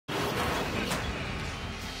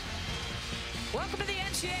Welcome to the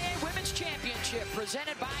NCAA Women's Championship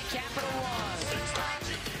presented by Capital One.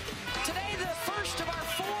 Today, the first of our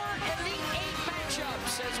 4 Elite 8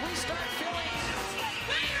 matchups as we start filling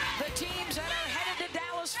the teams that are headed to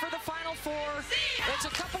Dallas for the Final Four. It's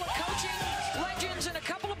a couple of coaching legends and a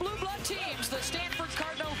couple of blue blood teams, the Stanford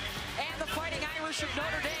Cardinal and the Fighting Irish of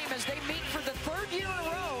Notre Dame, as they meet for the 3rd year in a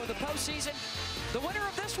row of the postseason. The winner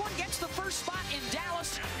of this one gets the first spot in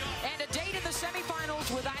Dallas and a date in the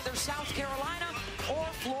semifinals with either South Carolina or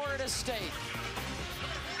Florida State.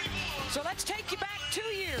 So let's take you back 2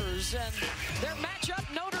 years and their matchup,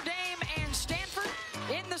 Notre Dame and Stanford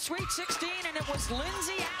in the Sweet 16, and it was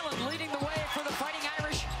Lindsey Allen leading the way for the Fighting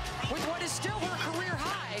Irish with what is still her career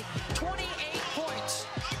high, 28 points.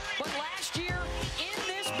 But last year in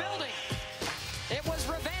this building, it was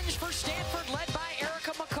revenge for Stanford, led by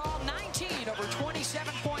McCall, 19 over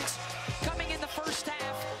 27 points coming in the first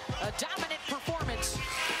half. A dominant performance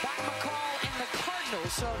by McCall and the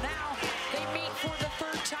Cardinals. So now they meet for the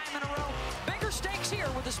 3rd time in a row. Bigger stakes here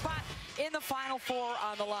with a spot in the Final Four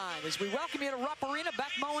on the line. As we welcome you to Rupp Arena,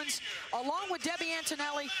 Beth Mowins, along with Debbie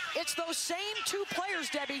Antonelli. It's those same 2 players,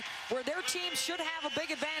 Debbie, where their teams should have a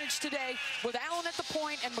big advantage today with Allen at the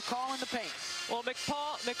point and McCall in the paint. Well,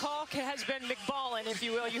 McCall has been McBallin', if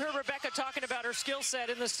you will. You heard Rebecca talking about her skill set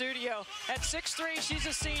in the studio. At 6'3", she's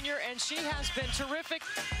a senior, and she has been terrific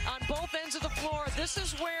on both ends of the floor. This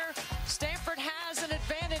is where Stanford has an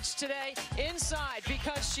advantage today inside,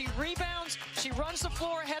 because she rebounds, she runs the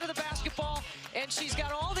floor ahead of the basketball, and she's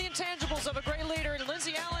got all the intangibles of a great leader. And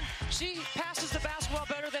Lindsey Allen, she passes the basketball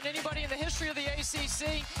better than anybody in the history of the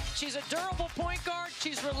ACC. She's a durable point guard,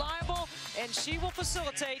 she's reliable, and she will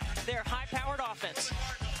facilitate their high-powered offense.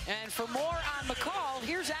 And for more on McCall,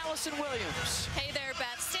 here's Allison Williams. Hey there,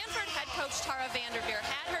 Beth. Stanford head coach Tara Vanderveer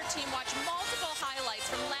had her team watch multiple highlights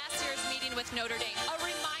from last year's meeting with Notre Dame, a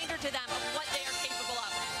reminder to them of what they are capable of.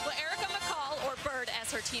 Well, Erica McCall, or Bird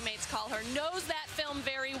as her teammates call her, knows that film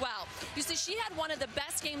very well. You see, she had one of the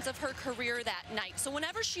best games of her career that night. So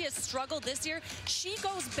whenever she has struggled this year, she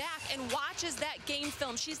goes back and watches that game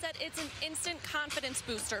film. She said it's an instant confidence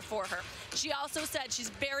booster for her. She also said she's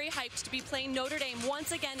very hyped to be playing Notre Dame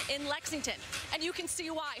once again in Lexington. And you can see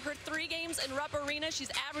why. Her 3 games in Rupp Arena, she's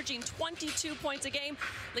averaging 22 points a game,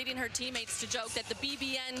 leading her teammates to joke that the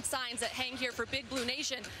BBN signs that hang here for Big Blue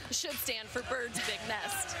Nation should stand for Bird's Big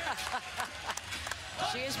Nest.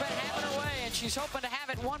 She has been having her way, and she's hoping to have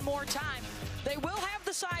it one more time. They will have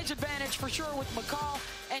the size advantage for sure with McCall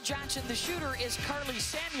and Johnson. The shooter is Carly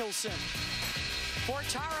Samuelson. For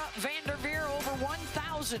Tara Vanderveer, over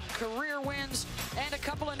 1,000 career wins and a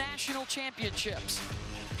couple of national championships.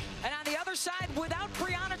 And on the other side, without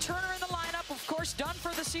Brianna Turner in the lineup, of course, done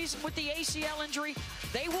for the season with the ACL injury,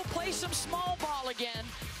 they will play some small ball again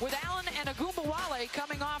with Allen and Agumbawale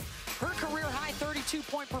coming off her career-high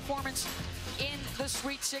 32-point performance in the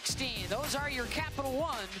Sweet 16. Those are your Capital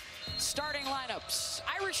One starting lineups.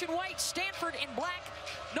 Irish and white, Stanford in black.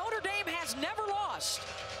 Notre Dame has never lost.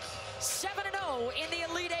 7-0 in the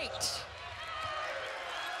Elite 8.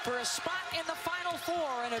 For a spot in the Final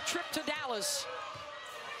Four and a trip to Dallas.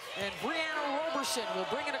 And Brianna Roberson will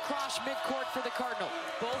bring it across midcourt for the Cardinal.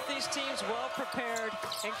 Both these teams well prepared.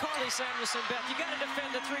 And Carly Samuelson, Beth, you got to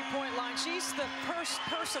defend the 3-point line. She's the first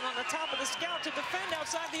person on the top of the scout to defend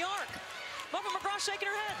outside the arc. Muffin McGraw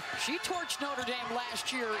shaking her head. She torched Notre Dame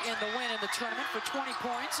last year in the win in the tournament for 20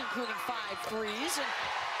 points, including 5 threes. And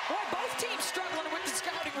boy, both teams struggling with the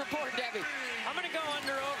scouting report, Debbie. I'm going to go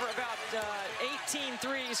under over about 18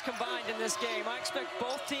 threes combined in this game. I expect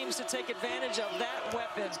both teams to take advantage of that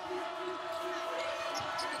weapon.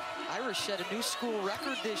 Irish set a new school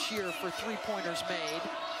record this year for 3-pointers made,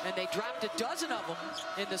 and they dropped a dozen of them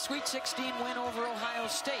in the Sweet 16 win over Ohio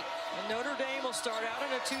State. And Notre Dame will start out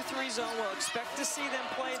in a 2-3 zone. We'll expect to see them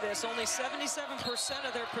play this. Only 77%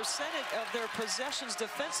 of their possessions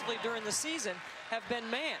defensively during the season have been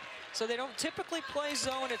man. So they don't typically play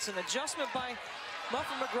zone. It's an adjustment by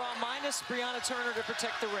Muffin McGraw minus Brianna Turner to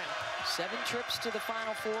protect the rim. 7 trips to the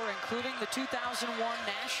Final Four, including the 2001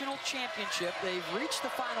 National Championship. They've reached the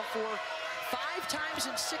Final Four 5 times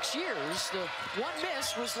in 6 years. The one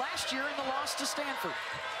miss was last year in the loss to Stanford.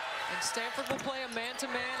 And Stanford will play a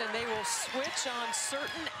man-to-man, and they will switch on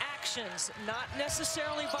certain actions, not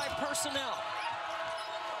necessarily by personnel.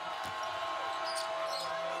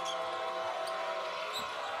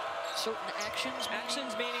 Certain actions?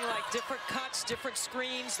 Actions meaning like different cuts, different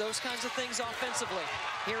screens, those kinds of things offensively.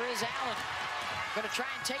 Here is Allen. Going to try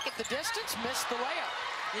and take it the distance, missed the layup.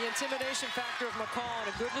 The intimidation factor of McCall, and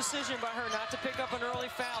a good decision by her not to pick up an early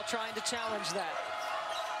foul, trying to challenge that.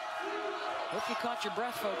 Hope you caught your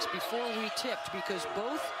breath, folks, before we tipped, because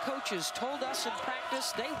both coaches told us in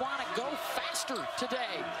practice they want to go faster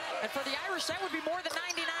today. And for the Irish, that would be more than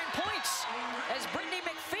 99 points as Brittany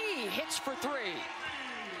McPhee hits for 3.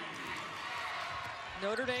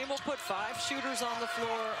 Notre Dame will put 5 shooters on the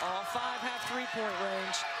floor. All 5 have three-point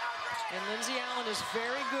range. And Lindsay Allen is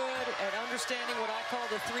very good at understanding what I call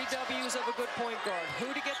the 3 W's of a good point guard.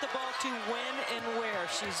 Who to get the ball to, when, and where.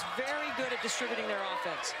 She's very good at distributing their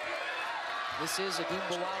offense. This is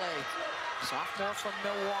Adumbawale, sophomore from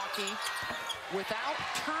Milwaukee. Without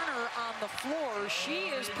Turner on the floor,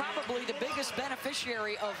 she is probably the biggest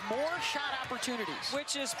beneficiary of more shot opportunities.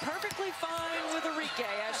 Which is perfectly fine with Enrique,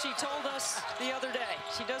 as she told us the other day.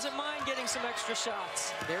 She doesn't mind getting some extra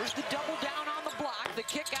shots. There's the double down on the block, the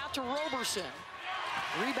kick out to Roberson.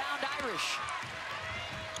 Rebound Irish.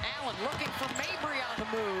 Allen looking for Mabry on the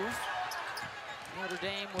move. Notre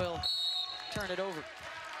Dame will turn it over.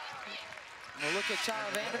 We'll look at Tara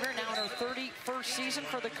Vanderveer, now in her 31st season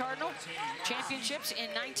for the Cardinal. Championships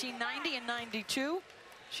in 1990 and 92.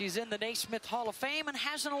 She's in the Naismith Hall of Fame and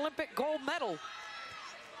has an Olympic gold medal.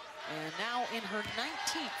 And now in her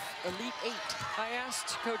 19th Elite 8. I asked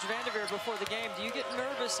Coach Vanderveer before the game, do you get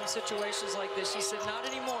nervous in situations like this? She said, not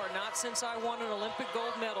anymore, not since I won an Olympic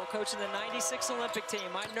gold medal coaching the 96 Olympic team.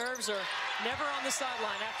 My nerves are never on the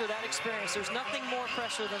sideline after that experience. There's nothing more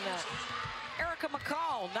pressure than that. Erica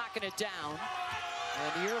McCall knocking it down.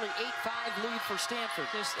 And the early 8-5 lead for Stanford.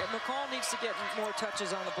 McCall needs to get more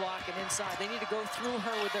touches on the block and inside. They need to go through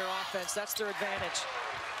her with their offense. That's their advantage.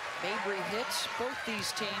 Mabry hits both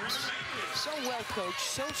these teams. So well coached,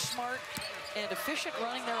 so smart and efficient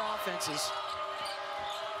running their offenses.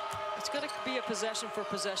 It's going to be a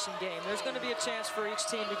possession-for-possession game. There's going to be a chance for each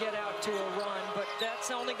team to get out to a run, but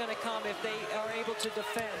that's only going to come if they are able to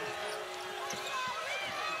defend.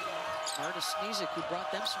 Marta Snezic, who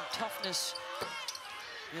brought them some toughness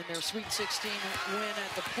in their Sweet 16 win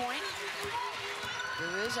at the point.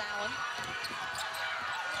 There is Allen.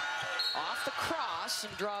 Off the cross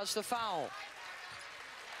and draws the foul.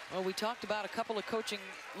 Well, we talked about a couple of coaching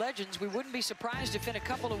legends. We wouldn't be surprised if in a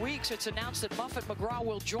couple of weeks it's announced that Muffet McGraw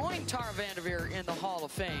will join Tara Vanderveer in the Hall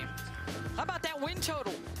of Fame. How about that win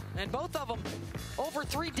total? And both of them over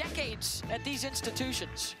 3 decades at these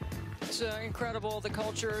institutions. It's incredible, the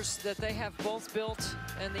cultures that they have both built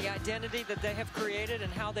and the identity that they have created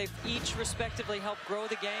and how they've each respectively helped grow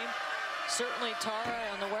the game. Certainly Tara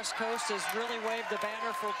on the West Coast has really waved the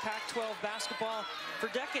banner for Pac-12 basketball for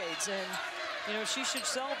decades. And, you know, she should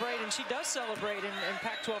celebrate, and she does celebrate in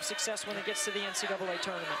Pac-12 success when it gets to the NCAA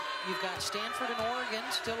tournament. You've got Stanford and Oregon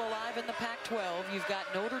still alive in the Pac-12. You've got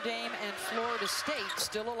Notre Dame and Florida State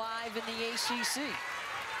still alive in the ACC.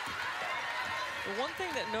 The one thing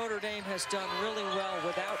that Notre Dame has done really well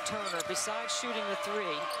without Turner, besides shooting the 3,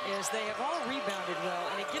 is they have all rebounded well,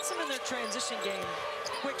 and it gets them in their transition game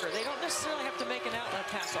quicker. They don't necessarily have to make an outlet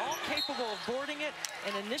pass. All capable of boarding it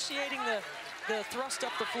and initiating the thrust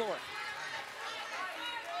up the floor.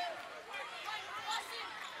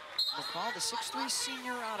 McCall, the 6'3"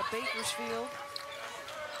 senior out of Bakersfield,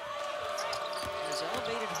 has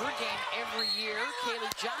elevated her game every year.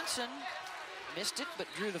 Kaylee Johnson missed it, but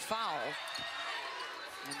drew the foul.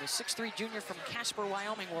 And the 6'3" junior from Casper,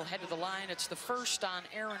 Wyoming will head to the line. It's the first on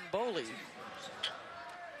Aaron Boley.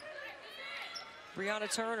 Brianna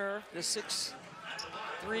Turner, the 6'3"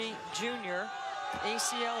 junior,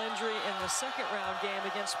 ACL injury in the second round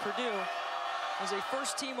game against Purdue, was a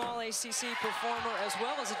first-team All-ACC performer as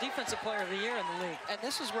well as a Defensive Player of the Year in the league. And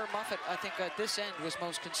this is where Muffet, I think, at this end was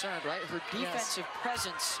most concerned, right? Her defensive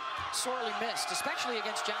presence sorely missed, especially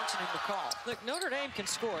against Johnson and McCall. Look, Notre Dame can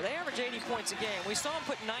score. They average 80 points a game. We saw them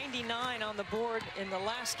put 99 on the board in the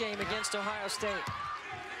last game against Ohio State.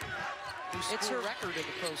 It's her record in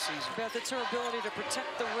the postseason. Beth, it's her ability to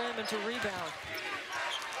protect the rim and to rebound.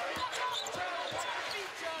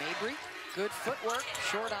 Mabry, good footwork,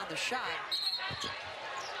 short on the shot.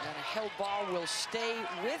 And a held ball will stay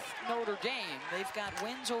with Notre Dame. They've got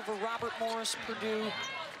wins over Robert Morris, Purdue,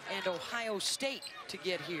 and Ohio State to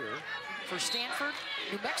get here. For Stanford,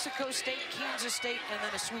 New Mexico State, Kansas State, and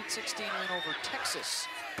then a Sweet 16 win over Texas.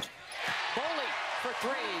 Boley for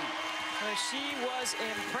 3. She was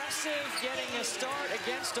impressive getting a start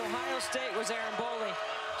against Ohio State was Aaron Boley.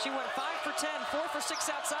 She went 5 for 10, 4 for 6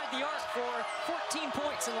 outside the arc for 14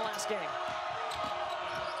 points in the last game.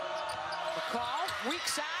 McCall, weak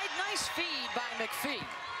side, nice feed by McPhee.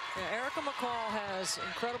 Yeah, Erica McCall has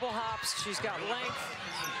incredible hops. She's got length.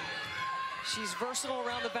 She's versatile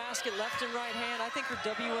around the basket, left and right hand. I think her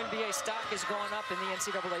WNBA stock has gone up in the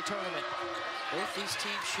NCAA tournament. Both these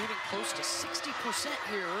teams shooting close to 60%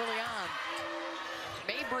 here early on.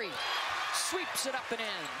 Mabry Sweeps it up and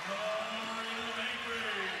in.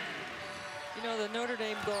 You know, the Notre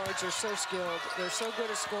Dame guards are so skilled. They're so good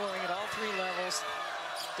at scoring at all three levels.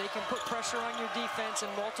 They can put pressure on your defense in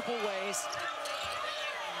multiple ways.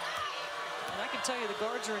 And I can tell you the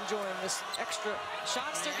guards are enjoying this extra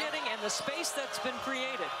shots they're getting and the space that's been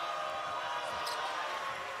created.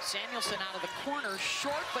 Samuelson out of the corner,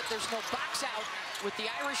 short, but there's no box out with the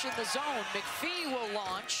Irish in the zone. McPhee will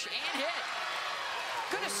launch and hit.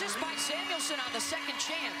 Good assist by Samuelson on the second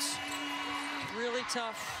chance. Really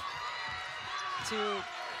tough to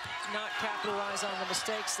not capitalize on the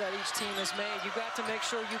mistakes that each team has made. You've got to make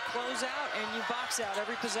sure you close out and you box out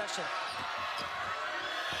every possession.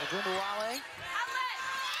 Ogunbowale.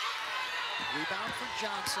 Rebound for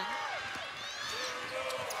Johnson.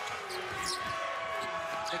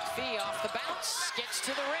 McPhee off the bounce, gets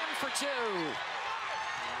to the rim for two.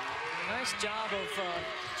 Nice job of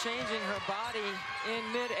changing her body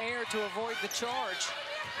in mid-air to avoid the charge.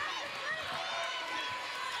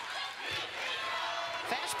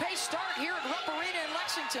 Fast-paced start here at Rupp Arena in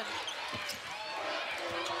Lexington.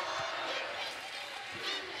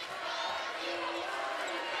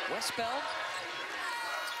 Westbeld.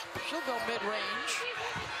 She'll go mid-range.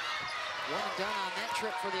 One and done on that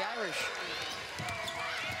trip for the Irish.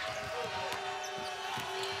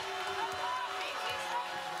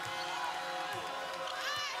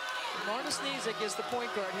 Marta Snezik is the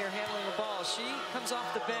point guard here handling the ball. She comes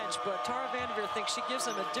off the bench, but Tara Vanderveer thinks she gives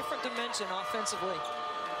them a different dimension offensively.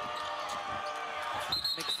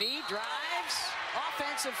 McPhee drives,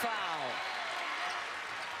 offensive foul.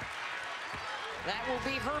 That will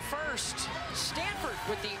be her first. Stanford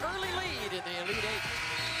with the early lead in the Elite Eight.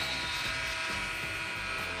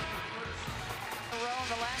 In a row in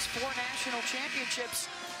the last 4 national championships.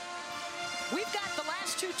 We've got the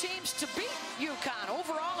last 2 teams to beat UConn.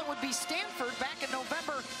 Overall, it would be Stanford back in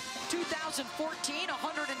November 2014,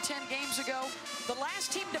 110 games ago. The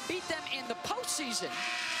last team to beat them in the postseason,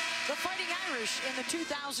 the Fighting Irish in the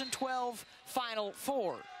 2012 Final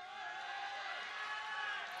Four.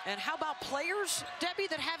 And how about players, Debbie,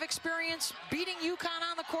 that have experience beating UConn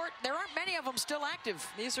on the court? There aren't many of them still active.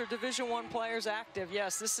 These are Division I players active.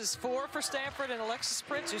 Yes, this is 4 for Stanford and Alexis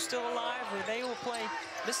Prince, who's still alive. They will play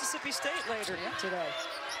Mississippi State later today.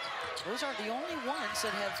 Those are the only ones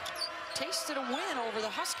that have tasted a win over the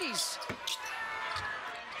Huskies.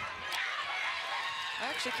 I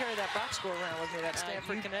actually carry that box score around with me, that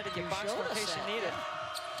Stanford, Connecticut box score in case you need it.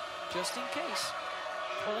 Just in case.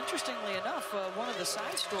 Well, interestingly enough, one of the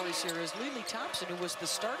side stories here is Lily Thompson, who was the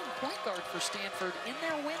starting point guard for Stanford in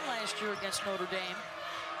their win last year against Notre Dame,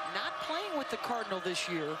 not playing with the Cardinal this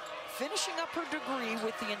year, finishing up her degree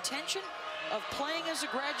with the intention of playing as a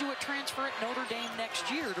graduate transfer at Notre Dame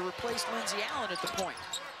next year to replace Lindsay Allen at the point.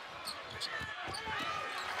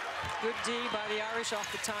 Good D by the Irish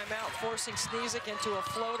off the timeout, forcing Snezik into a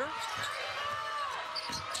floater.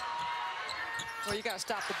 Well, you got to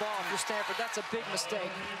stop the ball if you're Stanford. That's a big mistake.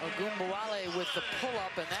 Ogunbowale with the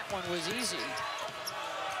pull-up, and that one was easy.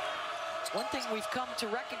 One thing we've come to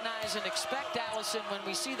recognize and expect, Allison, when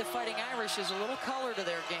we see the Fighting Irish is a little color to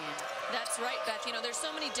their game. That's right, Beth. You know, there's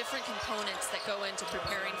so many different components that go into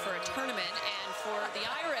preparing for a tournament, and for the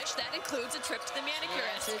Irish, that includes a trip to the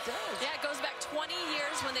manicurist. Yes, it does. Yeah, it goes back 20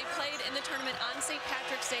 years when they played in the tournament on St.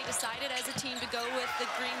 Patrick's Day, decided as a team to go with the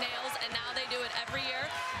green nails, and now they do it every year.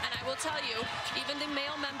 And I will tell you, even the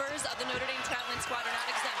male members of the Notre Dame traveling squad are not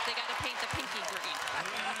exempt. They got to paint the pinky green.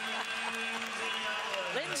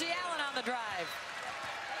 Lindsay Allen on the drive.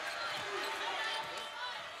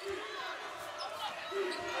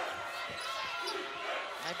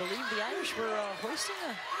 I believe the Irish were hoisting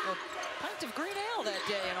a pint of green ale that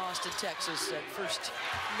day in Austin, Texas. First,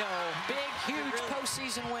 big, huge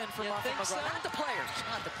postseason win for Muffin McGraw. So? Not the players,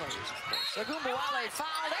 of course. Ogunbowale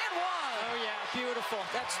fouled and one. Oh, yeah, beautiful.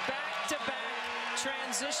 That's back-to-back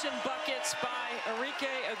transition buckets by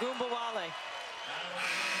Arike Ogunbowale.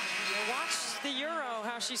 Watch the Euro,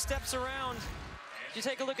 how she steps around. You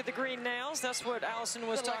take a look at the green nails. That's what Allison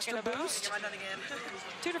was talking about. Boost.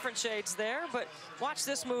 2 different shades there, but watch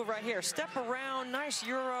this move right here. Step around, nice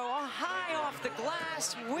Euro, high off the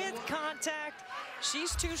glass with contact.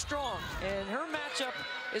 She's too strong, and her matchup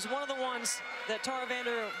is one of the ones that Tara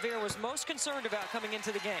Vanderveer was most concerned about coming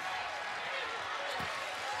into the game.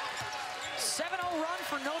 7-0 run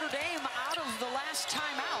for Notre Dame out of the last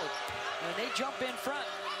timeout, and they jump in front.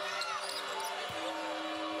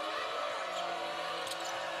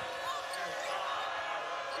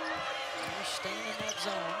 Staying in that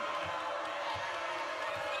zone.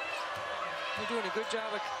 They're doing a good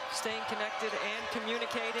job of staying connected and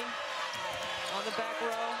communicating on the back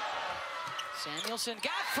row. Samuelson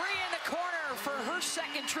got free in the corner for her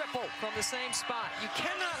second triple. From the same spot. You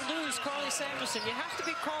cannot lose Carly Samuelson. You have to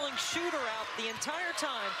be calling shooter out the entire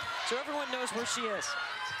time so everyone knows where she is.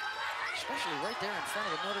 Especially right there in front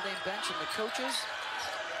of the Notre Dame bench and the coaches.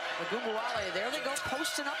 Ogunbowale, there they go,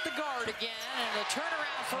 posting up the guard again, and the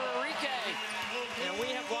turnaround for Enrique. And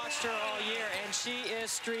we have watched her all year, and she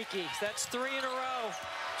is streaky. That's 3 in a row.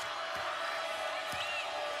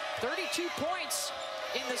 32 points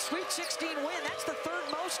in the Sweet 16 win. That's the third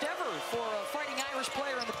most ever for a Fighting Irish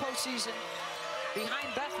player in the postseason,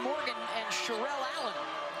 behind Beth Morgan and Sherelle Allen.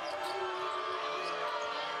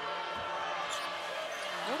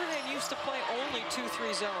 Notre Dame used to play only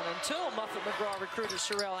 2-3 zone until Muffet McGraw recruited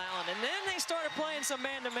Sherelle Allen, and then they started playing some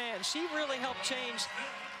man-to-man. She really helped change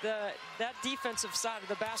that defensive side of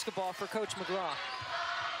the basketball for Coach McGraw.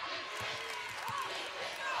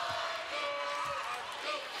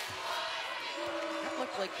 That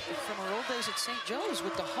looked like from her old days at St. Joe's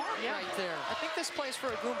with the heart right there. I think this plays for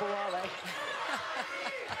Ogunbowale.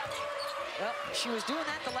 Well, she was doing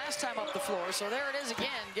that the last time up the floor, so there it is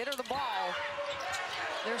again. Get her the ball.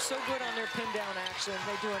 They're so good on their pin down action.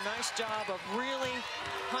 They do a nice job of really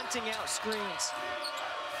hunting out screens.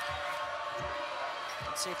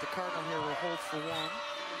 Let's see if the Cardinal here will hold for one.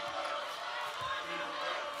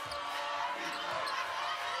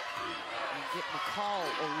 And get McCall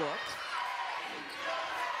a look.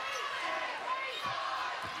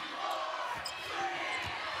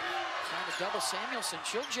 Trying to double Samuelson.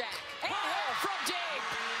 She'll jack. Oh, from deep.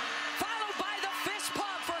 Followed by the fist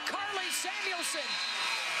pump for Carly Samuelson.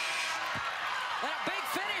 And a big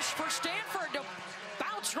finish for Stanford to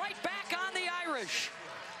bounce right back on the Irish.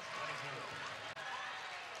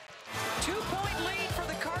 2-point lead for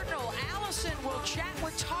the Cardinal. Allison will chat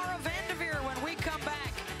with Tara Vanderveer when we come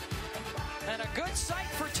back. And a good sight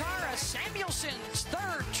for Tara. Samuelson's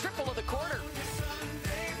third triple of the quarter.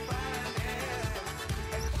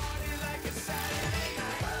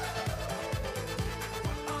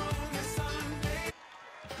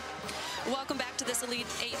 Welcome back to this Elite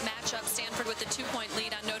Eight matchup. Stanford with the 2-point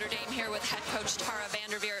lead on Notre Dame here with head coach Tara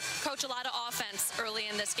Vanderveer. Coach, a lot of offense early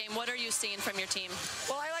in this game. What are you seeing from your team?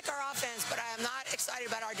 Well, I like our offense, but I am not excited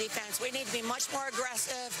about our defense. We need to be much more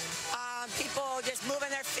aggressive. People just moving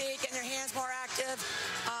their feet, getting their hands more active.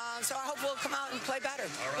 So I hope we'll come out and play better.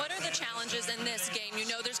 What are the challenges in this game? You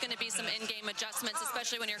know there's going to be some in-game adjustments,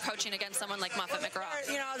 especially when you're coaching against someone like Muffet McGraw.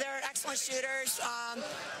 They're excellent shooters. And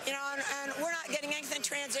we're not getting anything in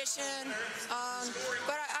transition.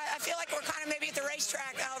 But I feel like we're kind of maybe at the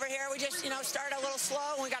racetrack over here. We just, started a little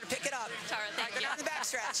slow, and we got to pick it up. Tara, thank you. Go down the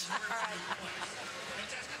backstretch. All right.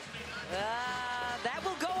 That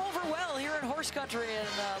will go over well here in horse country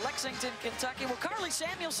in Lexington, Kentucky. Well, Carly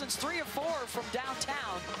Samuelson's 3 of 4 from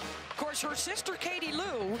downtown. Of course, her sister Katie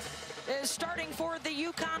Lou is starting for the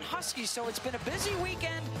UConn Huskies, so it's been a busy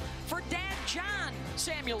weekend for Dad John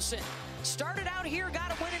Samuelson. Started out here,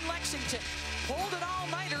 got a win in Lexington. Pulled an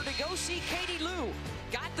all-nighter to go see Katie Lou.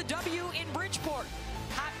 Got the W in Bridgeport.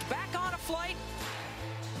 Hopped back on a flight.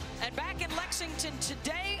 And back in Lexington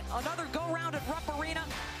today, another go-round at Rupp Arena.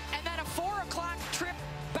 And then a 4 o'clock trip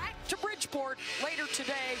back to Bridgeport later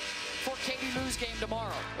today for Katie Lou's game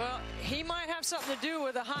tomorrow. Well, he might have something to do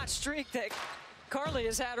with a hot streak that Carly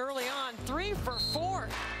has had early on. 3 for 4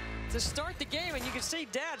 to start the game, and you can see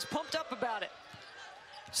Dad's pumped up about it.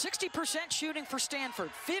 60% shooting for Stanford,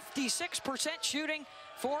 56% shooting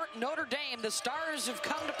for Notre Dame. The Stars have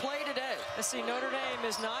come to play today. Let's see, Notre Dame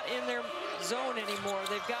is not in their zone anymore.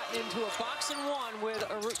 They've gotten into a box and one with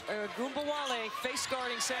Ogunbowale face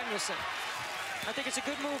guarding Samuelson. I think it's a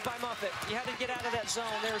good move by Muffet. You had to get out of that zone.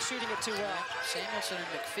 They were shooting it too well. Samuelson and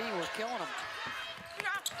McPhee were killing them.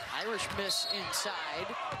 Irish miss inside.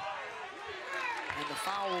 And the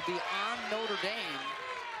foul will be on Notre Dame.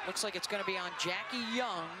 Looks like it's going to be on Jackie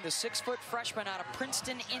Young, the 6-foot freshman out of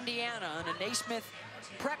Princeton, Indiana, and a Naismith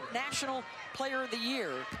Prep National Player of the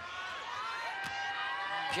Year.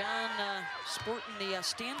 John sporting the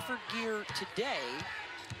Stanford gear today.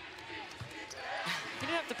 He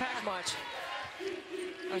didn't have to pack much.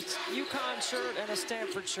 A UConn shirt and a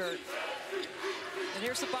Stanford shirt. And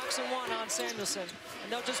here's the box and one on Samuelson.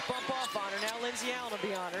 And they'll just bump off on her. Now Lindsay Allen will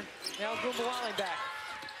be on her. Now Ogunbowale back.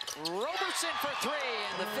 Roberson for 3,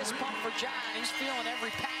 and the fist pump for John. He's feeling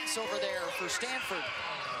every pass over there for Stanford.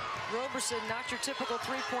 Roberson, not your typical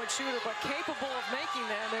three-point shooter, but capable of making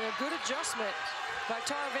them, and a good adjustment by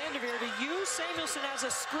Tara Vanderveer to use Samuelson as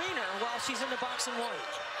a screener while she's in the box and one.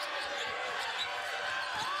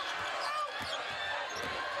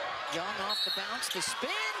 Young off the bounce, the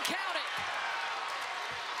spin, count it!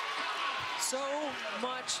 So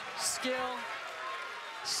much skill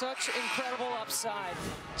Such incredible upside.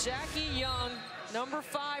 Jackie Young, number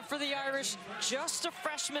 5 for the Irish, just a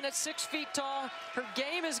freshman at 6 feet tall. Her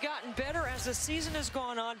game has gotten better as the season has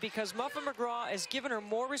gone on because Muffin McGraw has given her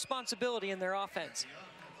more responsibility in their offense.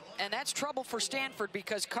 And that's trouble for Stanford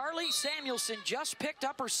because Carly Samuelson just picked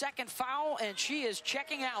up her 2nd foul and she is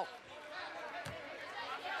checking out.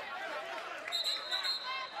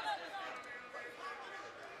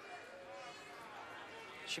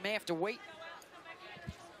 She may have to wait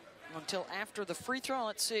until after the free throw.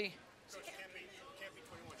 Let's see. So it can't be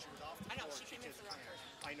 21. She was off the court. She came in for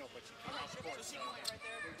I know, but she came off the court. So right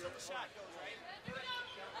there. The shot goes, right?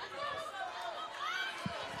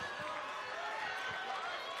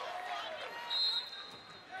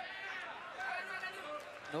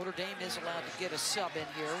 Notre Dame is allowed to get a sub in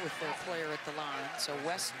here with their player at the line. So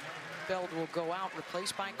Westfeld will go out,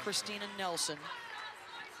 replaced by Christina Nelson.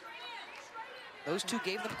 Those two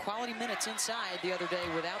gave them quality minutes inside the other day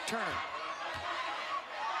without Turner.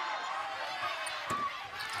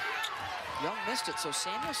 Young missed it, so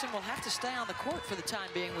Samuelson will have to stay on the court for the time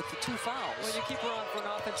being with the 2 fouls. When you keep her on for an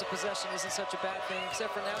offensive possession isn't such a bad thing,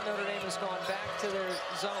 except for now Notre Dame has gone back to their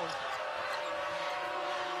zone.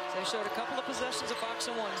 They showed a couple of possessions of box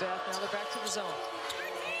and 1, Beth. Now they're back to the zone.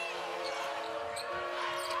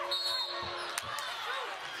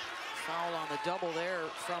 Foul on the double there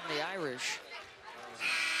from the Irish.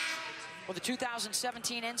 Well, the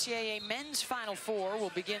 2017 NCAA Men's Final Four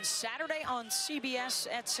will begin Saturday on CBS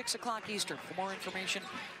at 6 o'clock Eastern. For more information,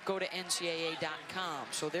 go to ncaa.com.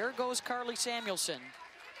 So there goes Carly Samuelson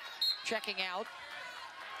checking out.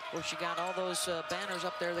 Where she got all those banners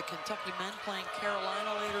up there. The Kentucky men playing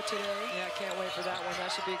Carolina later today. Yeah, I can't wait for that one.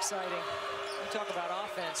 That should be exciting. You talk about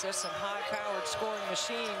offense. There's some high-powered scoring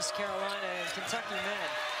machines, Carolina and Kentucky men.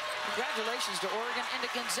 Congratulations to Oregon and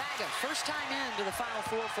to Gonzaga. First time into the Final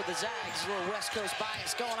Four for the Zags. A little West Coast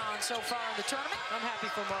bias going on so far in the tournament. I'm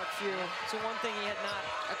happy for Mark Few. It's the one thing he had not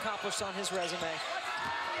accomplished on his resume.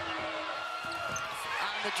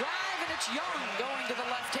 On the drive, and it's Young going to the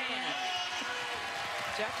left hand.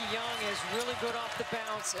 Jackie Young is really good off the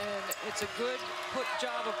bounce, and it's a good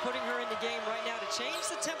job of putting her in the game right now to change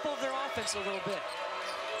the tempo of their offense a little bit.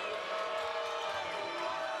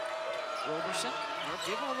 Roberson, they'll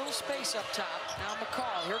give him a little space up top. Now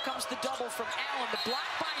McCall, here comes the double from Allen. The block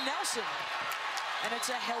by Nelson, and it's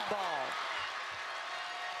a held ball.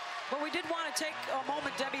 But we did want to take a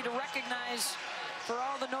moment, Debbie, to recognize for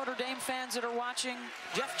all the Notre Dame fans that are watching,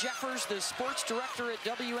 Jeff Jeffers, the sports director at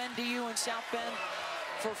WNDU in South Bend,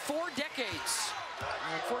 for 4 decades.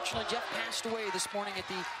 Unfortunately, Jeff passed away this morning at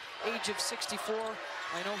the age of 64.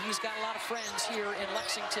 I know he's got a lot of friends here in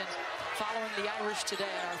Lexington following the Irish today,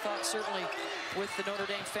 and our thoughts certainly with the Notre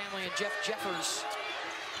Dame family and Jeff Jeffers,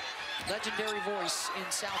 legendary voice in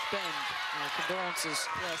South Bend. Condolences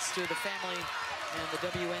to the family and the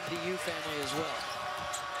WNDU family as well.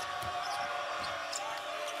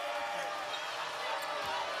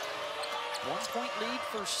 One-point lead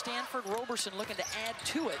for Stanford. Roberson looking to add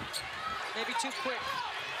to it. Maybe too quick.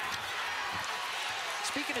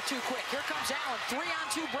 Speaking of too quick, here comes Allen.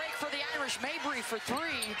 3-on-2 break for the Irish. Mabry for 3.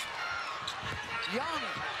 Young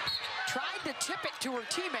tried to tip it to her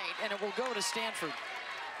teammate, and it will go to Stanford.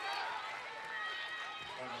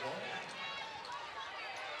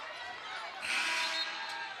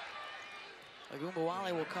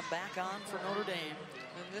 Agumbawale will come back on for Notre Dame.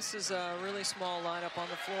 And this is a really small lineup on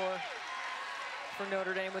the floor for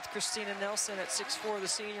Notre Dame with Christina Nelson at 6'4", the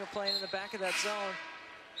senior, playing in the back of that zone.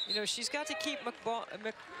 You know, she's got to keep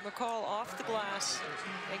McCall off the glass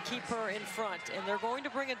and keep her in front. And they're going to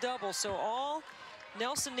bring a double, so all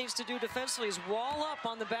Nelson needs to do defensively is wall up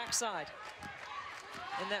on the backside.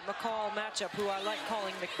 In that McCall matchup, who I like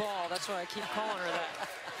calling McBall. That's why I keep calling her that.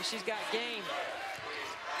 She's got game.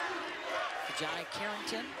 Johnny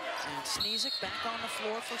Carrington and Sneezik back on the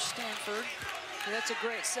floor for Stanford. Yeah, that's a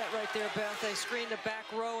great set right there, Beth. They screen the back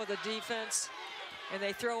row of the defense, and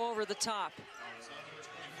they throw over the top.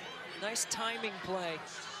 Nice timing play.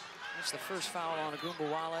 That's the first foul on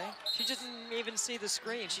Agumbawale. She didn't even see the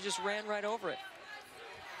screen. She just ran right over it.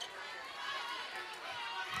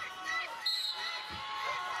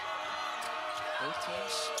 Both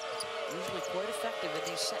teams usually quite effective in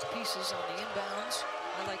these set pieces on the inbounds.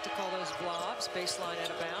 I like to call those blobs, baseline out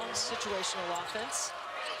of bounds, situational offense.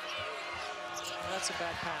 Well, that's a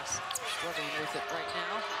bad pass. Struggling with it right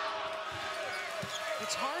now.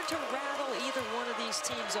 It's hard to rattle either one of these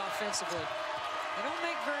teams offensively. They don't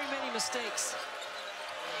make very many mistakes.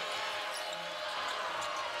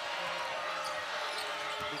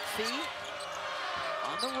 McPhee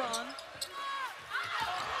on the run.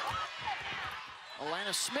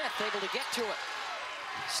 Alana Smith able to get to it.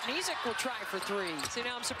 Snezik will try for three. See,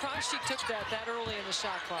 now I'm surprised she took that early in the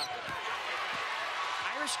shot clock.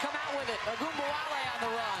 Irish come out with it. Agumbawale on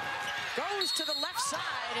the run. Goes to the left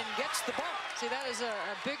side and gets the bump. See, that is a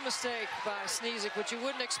big mistake by Snezik, which you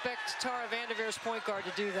wouldn't expect Tara Vanderveer's point guard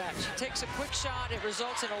to do that. She takes a quick shot. It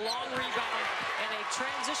results in a long rebound and a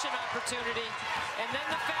transition opportunity. And then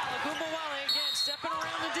the foul. Agumbawale again stepping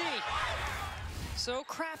around the D. So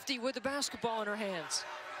crafty with the basketball in her hands.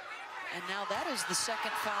 And now that is the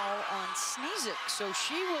second foul on Snezik, so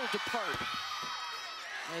she will depart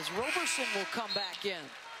as Roberson will come back in.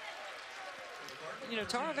 You know,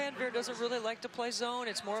 Tara Vanderveer doesn't really like to play zone.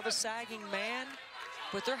 It's more of a sagging man,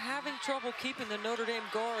 but they're having trouble keeping the Notre Dame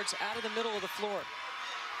guards out of the middle of the floor.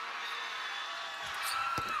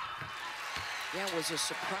 Yeah, it was a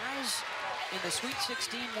surprise in the Sweet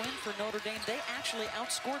 16 win for Notre Dame. They actually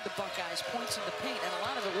outscored the Buckeyes points in the paint, and a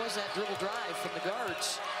lot of it was that dribble drive from the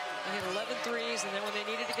guards. They hit 11 threes, and then when they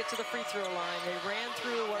needed to get to the free throw line, they ran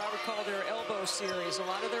through what I would call their elbow series. A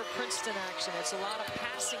lot of their Princeton action. It's a lot of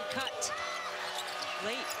passing cut.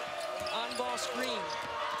 Late on-ball screen.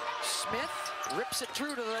 Smith rips it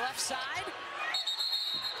through to the left side.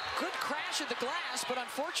 Good crash of the glass, but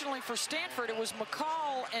unfortunately for Stanford, it was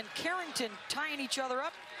McCall and Carrington tying each other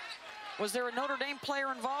up. Was there a Notre Dame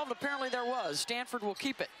player involved? Apparently there was. Stanford will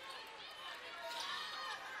keep it.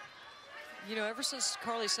 You know, ever since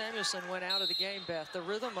Carly Samuelson went out of the game, Beth, the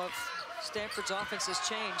rhythm of Stanford's offense has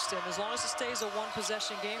changed. And as long as it stays a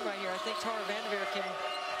one-possession game right here, I think Tara Vanderveer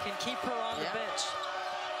can keep her on the bench.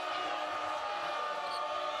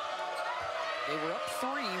 They were up 3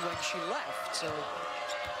 when she left, so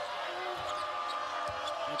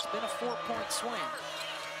it's been a 4-point swing.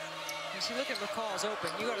 You see, look at McCall's open.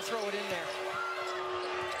 You got to throw it in there.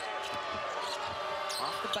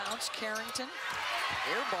 Off the bounce, Carrington.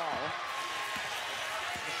 Air ball.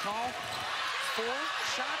 McCall, 4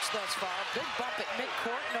 shots thus far. Big bump at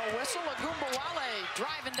midcourt, no whistle. Agumbawale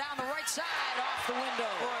driving down the right side off the window.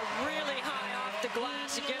 Boy, really high off the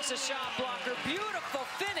glass against a shot blocker. Beautiful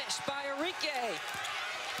finish by Enrique.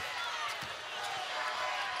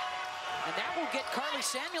 And that will get Carly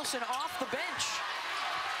Samuelson off the bench.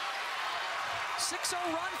 6-0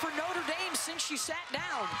 run for Notre Dame since she sat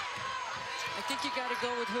down. I think you got to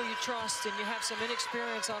go with who you trust, and you have some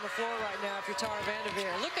inexperience on the floor right now if you're Tara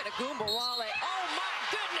Vanderveer. Look at Agumbawale. Oh, my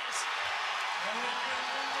goodness!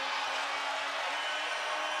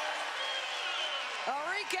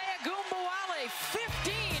 Enrique Agumbawale,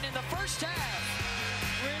 15 in the first half.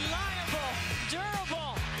 Reliable,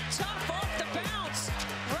 durable, tough off the bounce,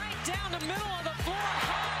 right down the middle of the floor,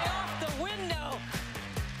 high off the window,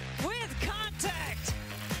 with contact.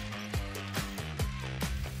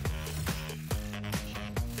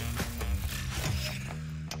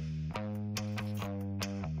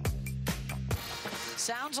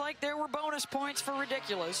 Sounds like there were bonus points for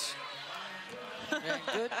ridiculous. And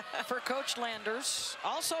good for Coach Landers.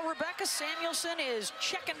 Also, Rebecca Samuelson is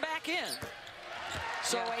checking back in.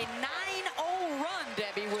 So a 9-0 run,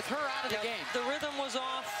 Debbie, with her out of the game. The rhythm was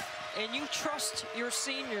off, and you trust your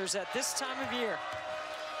seniors at this time of year.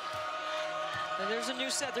 And there's a new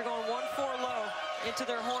set. They're going 1-4 low into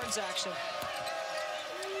their horns action.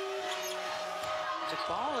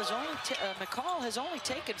 McCall has only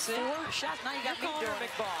taken 4 shots. Now you got me doing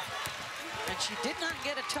McBall. And she did not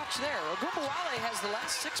get a touch there. Agumbawale has the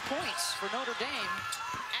last 6 points for Notre Dame.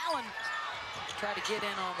 Allen tried to get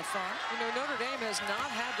in on the front. You know, Notre Dame has not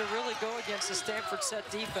had to really go against the Stanford set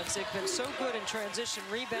defense. They've been so good in transition,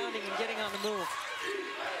 rebounding, and getting on the move.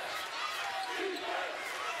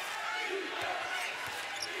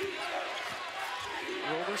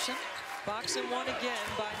 Roberson. Boxing one again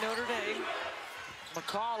by Notre Dame.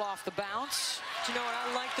 McCall off the bounce. But you know what?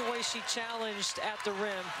 I like the way she challenged at the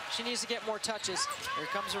rim. She needs to get more touches. Here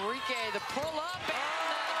comes Enrique, the pull up and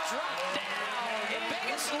the drop down. The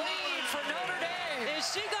biggest lead for Notre Dame. Is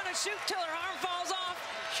she going to shoot till her arm falls off?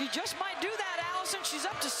 She just might do that, Allison. She's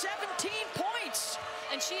up to 17 points.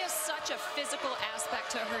 And she has such a physical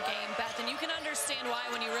aspect to her game, Beth, and you can understand why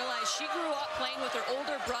when you realize she grew up playing with her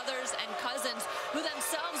older brothers and cousins who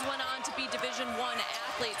themselves went on to be Division I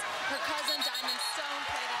athletes. Her cousin, Diamond Stone,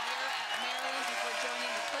 played a year at Maryland before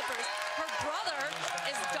joining the Clippers. Her brother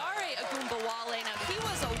is Dare Agumbawale. Now, he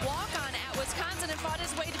was a walk-on at Wisconsin and fought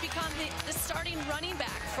his way to become the starting running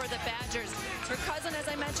back for the Badgers. Her cousin,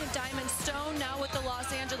 as I mentioned, Diamond Stone, now with the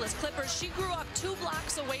Los Angeles Clippers. She grew up 2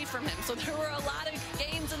 blocks away from him, so there were a lot of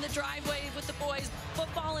games in the driveway with the boys,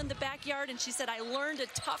 football in the backyard, and she said, I learned a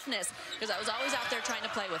toughness because I was always out there trying to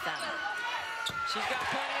play with them. She's got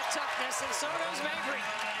plenty of toughness, and so does Mabry.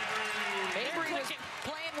 Mabry was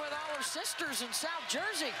playing with all her sisters in South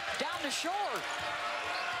Jersey, down the shore.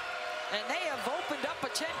 And they have opened up a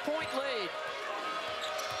 10-point lead.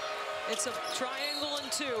 It's a triangle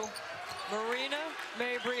and two. Marina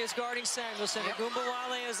Mabry is guarding Samuelson. Yep.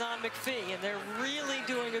 Agumbawale is on McPhee, and they're really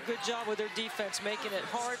doing a good job with their defense, making it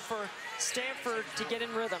hard for Stanford to get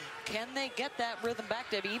in rhythm. Can they get that rhythm back,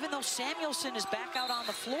 Debbie? Even though Samuelson is back out on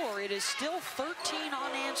the floor, it is still 13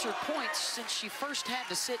 unanswered points since she first had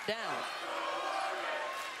to sit down.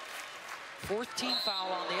 Fourth team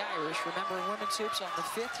foul on the Irish. Remember, in women's hoops, on the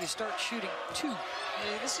fifth, you start shooting two.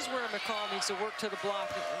 Yeah, this is where McCall needs to work to the block.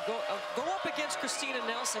 Go up against Christina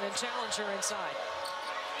Nelson and challenge her inside.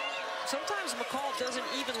 Sometimes McCall doesn't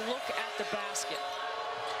even look at the basket.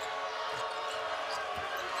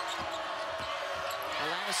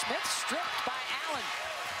 Alana Smith stripped by Allen.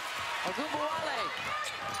 Agumbawale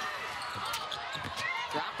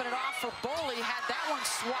dropping it off for Boley. Had that one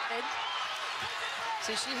swatted.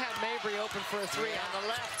 See, she had Mabry open for a three on the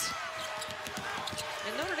left.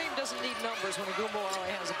 And Notre Dame doesn't need numbers when Agumbawale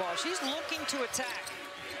has the ball. She's looking to attack.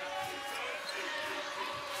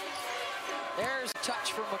 There's a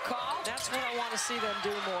touch for McCall. That's what I want to see them do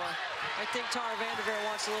more. I think Tara Vanderveer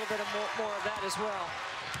wants a little bit of more of that as well.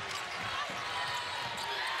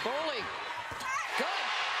 Boley. Good.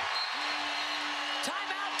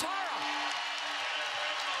 Timeout, Tara.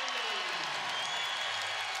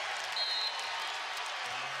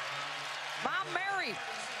 Mom Mary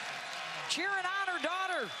cheering on her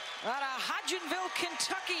daughter out of Hodgenville,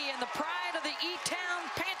 Kentucky, and the pride of the E-Town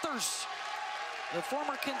Panthers. The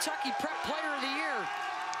former Kentucky Prep Player of the Year.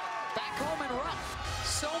 Back home in Rupp.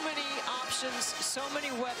 So many options, so many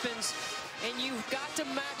weapons, and you've got to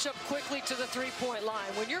match up quickly to the three-point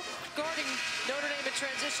line. When you're guarding Notre Dame in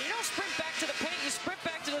transition, you don't sprint back to the paint, you sprint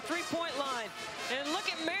back to the three-point line. And look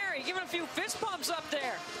at Mary giving a few fist bumps up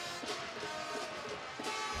there.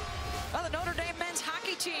 Well, the Notre Dame men's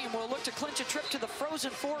hockey team will look to clinch a trip to the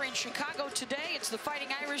Frozen Four in Chicago today. It's the Fighting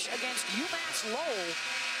Irish against UMass Lowell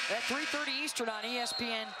at 3:30 Eastern on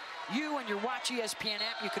ESPNU and your Watch ESPN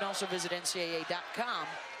app. You can also visit NCAA.com.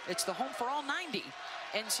 It's the home for all 90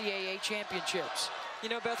 NCAA championships. You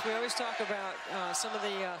know, Beth, we always talk about some of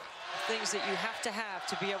the things that you have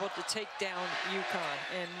to be able to take down UConn.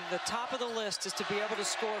 And the top of the list is to be able to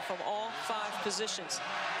score from all 5 positions.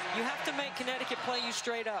 You have to make Connecticut play you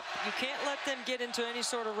straight up. You can't let them get into any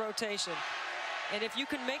sort of rotation. And if you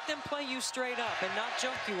can make them play you straight up and not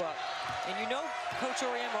jump you up, and you know Coach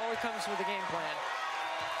Auriemma always comes with a game plan,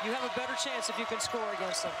 you have a better chance if you can score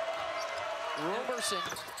against them. Roberson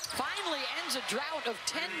finally ends a drought of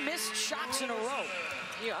 10 missed shots in a row.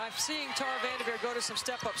 You know, I'm seeing Tara Vanderveer go to some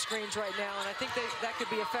step-up screens right now, and I think that could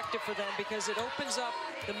be effective for them because it opens up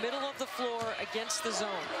the middle of the floor against the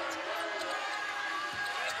zone.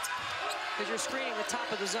 Because you're screening the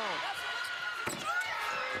top of the zone.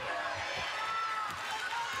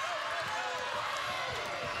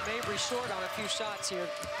 Mabry short on a few shots here in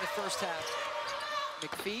the first half.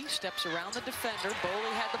 McPhee steps around the defender.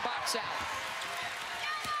 Boley had the box out.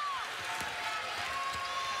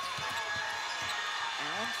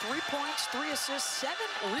 Allen, 3 points, 3 assists, 7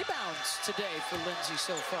 rebounds today for Lindsay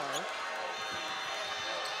so far.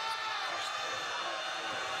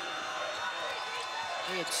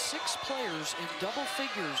 They had 6 players in double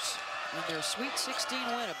figures in their Sweet 16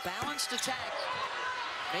 win. A balanced attack.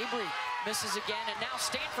 Mabry misses again, and now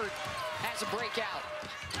Stanford has a breakout.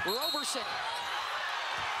 Roberson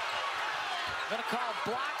gonna call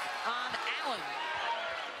block on Allen.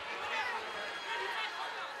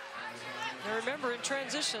 Now remember, in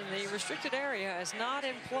transition, the restricted area is not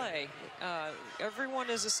in play. Everyone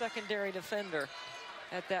is a secondary defender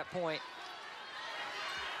at that point.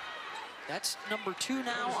 That's number 2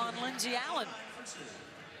 now on Lindsay Allen.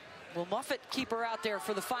 Will Muffet keep her out there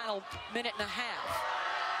for the final minute and a half?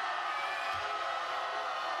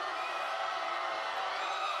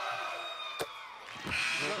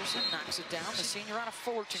 Roberson knocks it down. The senior out of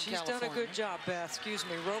Fullerton, California. She's done a good job, Beth. Excuse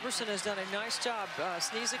me. Roberson has done a nice job.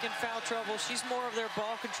 Sneezek in foul trouble. She's more of their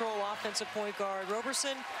ball control offensive point guard.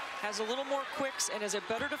 Roberson has a little more quicks and is a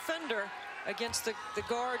better defender against the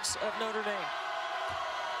guards of Notre Dame.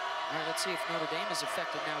 All right, let's see if Notre Dame is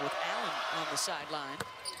affected now with Allen on the sideline.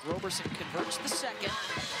 Roberson converts the second.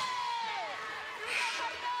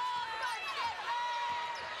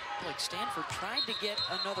 Like Stanford tried to get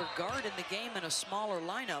another guard in the game in a smaller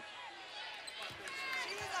lineup.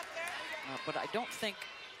 But I don't think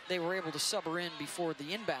they were able to sub her in before the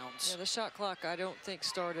inbounds. Yeah, the shot clock I don't think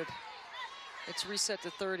started. It's reset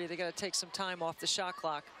to 30. They got to take some time off the shot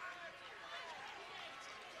clock.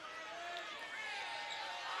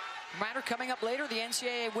 Reminder, coming up later, the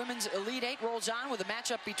NCAA Women's Elite Eight rolls on with a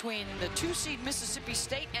matchup between the 2-seed Mississippi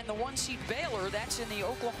State and the 1-seed Baylor. That's in the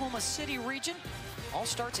Oklahoma City region. All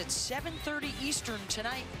starts at 7:30 Eastern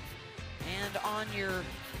tonight. And on your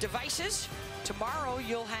devices, tomorrow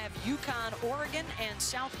you'll have UConn, Oregon, and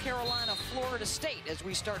South Carolina, Florida State as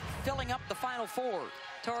we start filling up the Final Four.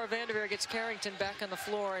 Tara Vanderveer gets Carrington back on the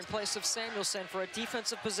floor in place of Samuelson for a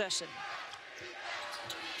defensive possession.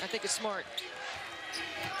 I think it's smart.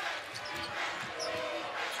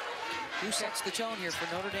 Who sets the tone here for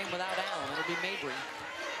Notre Dame without Allen? It'll be Mabry.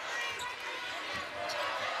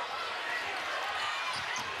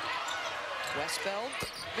 Westfeld,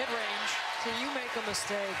 mid-range. So you make a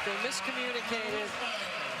mistake. They miscommunicated.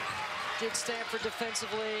 Did Stanford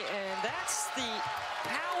defensively, and that's the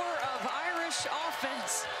power of Irish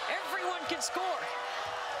offense. Everyone can score.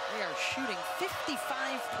 They are shooting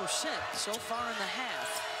 55% so far in the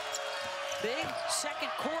half. Big second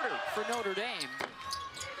quarter for Notre Dame.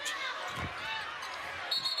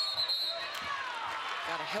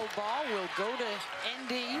 Got a held ball, will go to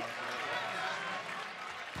ND.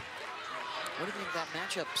 What do you think of that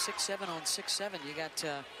matchup? 6-7 on 6-7. You got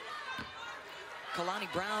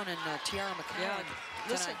Kalani Brown and Tiara McCowan.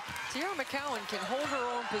 Listen, Tiara McCowan can hold her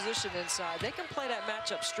own position inside. They can play that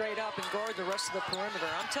matchup straight up and guard the rest of the perimeter.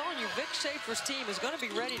 I'm telling you, Vic Schaefer's team is going to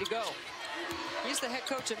be ready to go. He's the head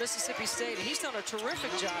coach at Mississippi State, and he's done a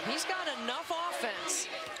terrific job. He's got enough offense,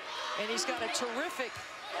 and he's got a terrific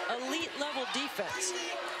elite-level defense.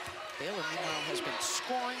 Baylor, meanwhile, has been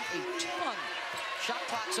scoring a ton. Shot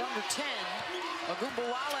clock's under 10.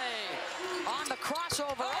 Ogunbowale on the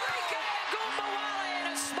crossover. Enrique Ogunbowale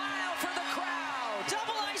and a smile for the crowd.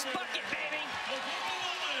 Double ice bucket, baby.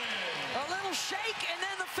 A little shake and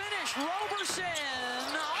then the finish. Roberson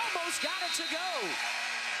almost got it to go.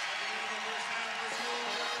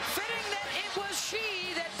 Fitting that it was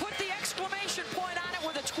she that put the exclamation point on it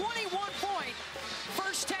with a 21-point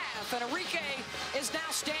first half. And Enrique is now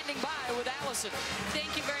standing by with Allison.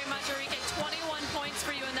 Thank you very much, Enrique. 21 points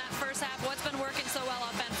for you in that first half. What's been working so well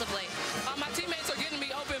offensively? My teammates are getting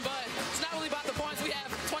me open, but it's not really about the points. We have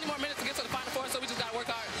 20 more minutes to get to the Final Four, so we just got to work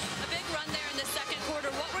hard. A big run there in the second quarter.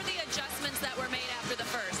 What were the adjustments that were made after the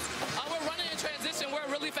first? We're running in transition. We're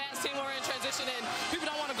a really fast team. We're in transition, and people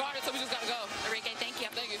don't want to guard it, so we just got to go. Enrique, thank you.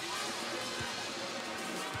 Thank you.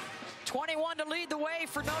 21 to lead the way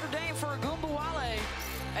for Notre Dame for Ogunbowale.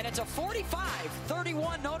 And it's a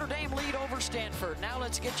 45-31 Notre Dame lead over Stanford. Now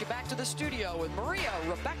let's get you back to the studio with Maria,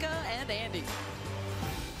 Rebecca, and Andy.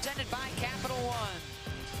 Presented by Capital One.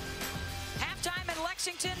 Halftime in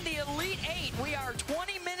Lexington, the Elite Eight. We are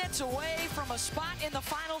 20 minutes away from a spot in the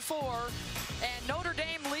Final Four. And Notre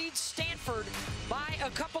Dame leads Stanford by a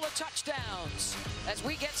couple of touchdowns. As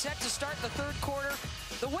we get set to start the third quarter,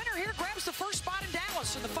 the winner here grabs the first spot in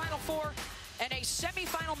Dallas in the Final Four. And a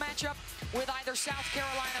semifinal matchup with either South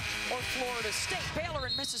Carolina or Florida State. Baylor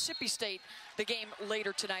and Mississippi State, the game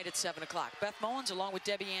later tonight at 7 o'clock. Beth Mowins along with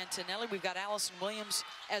Debbie Antonelli. We've got Allison Williams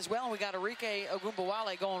as well. And we got Enrique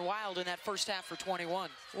Ogunbowale going wild in that first half for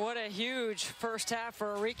 21. What a huge first half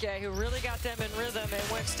for Enrique, who really got them in rhythm.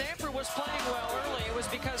 And when Stanford was playing well early, it was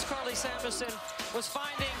because Carly Samuelson was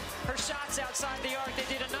finding her shots outside the arc. They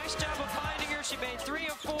did a nice job of finding her. She made 3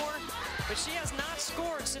 of 4, but she has not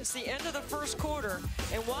scored since the end of the first quarter.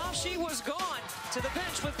 And while she was gone to the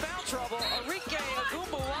bench with foul trouble, Enrique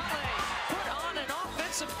Ogunbowale put on an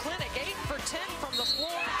offensive clinic. 8 for 10 from the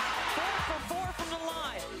floor, 4 for 4 from the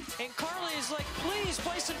line. And Carly is like, please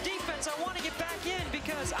play some defense. I want to get back in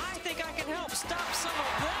because I think I can help stop some of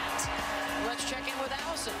that. Let's check in with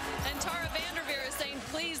Allison. And Tara Vanderveer is saying,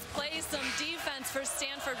 please play some defense for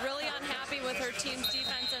Stanford. Really unhappy with her team's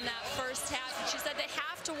defense in that first half. And she said they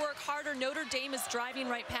have to work harder. Notre Dame is driving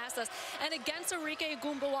right past us. And against Enrique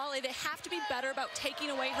Ogunbowale, they have to be better about taking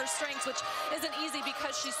away her strengths, which isn't easy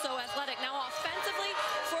because she's so athletic. Now, offensively,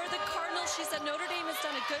 for the Cardinals, she said Notre Dame has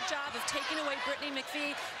done a good job of taking away Brittany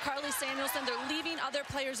McPhee, Carly Samuelson. They're leaving other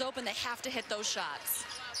players open. They have to hit those shots.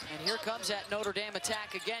 And here comes that Notre Dame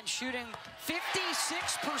attack again, shooting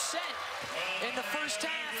 56% in the first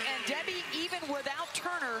half. And Debbie, even without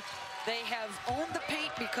Turner, they have owned the paint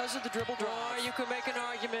because of the dribble drive. Or you could make an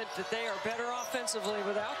argument that they are better offensively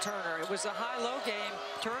without Turner. It was a high-low game.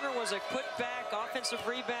 Turner was a put-back, offensive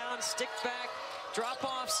rebound, stick-back,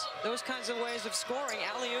 drop-offs, those kinds of ways of scoring,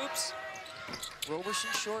 alley-oops. Roberson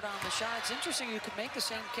short on the shot. It's interesting you could make the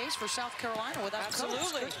same case for South Carolina without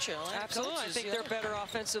Absolutely. Coates. Absolutely. I think they're better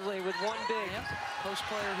offensively with one big. Yeah. Post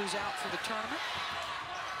player who's out for the tournament.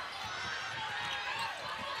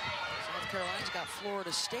 South Carolina's got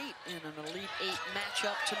Florida State in an Elite Eight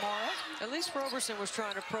matchup tomorrow. At least Roberson was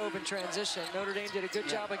trying to probe in transition. Notre Dame did a good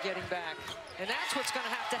job of getting back. And that's what's going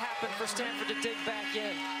to have to happen for Stanford to dig back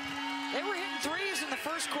in. They were hitting threes in the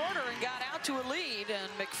first quarter and got out to a lead, and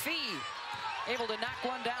McPhee able to knock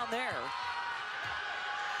one down there.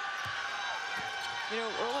 You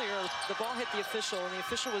know, earlier, the ball hit the official, and the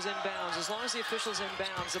official was in bounds. As long as the official's in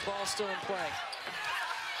bounds, the ball's still in play.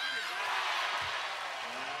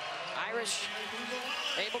 Irish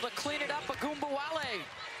able to clean it up. Agumbawale.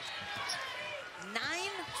 9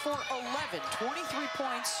 for 11, 23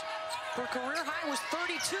 points. Her career high was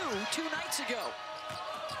 32 2 nights ago.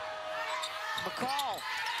 McCall,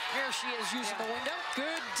 there she is using the window.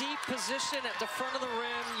 Good deep position at the front of the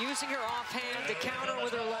rim, using her offhand to counter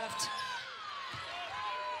with her left.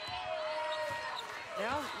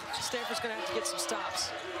 Now, Stanford's going to have to get some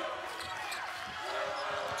stops.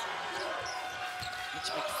 It's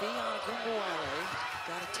McPhee on Agumbawale.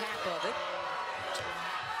 Got a tap of it.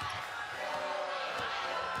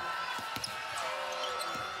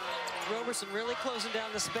 Roberson really closing down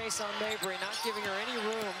the space on Mabry, not giving her any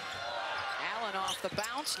room. Allen off the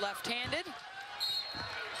bounce, left-handed.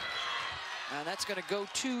 That's going to go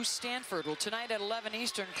to Stanford. Well, tonight at 11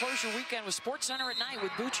 Eastern, close your weekend with SportsCenter at night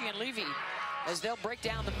with Bucci and Levy, as they'll break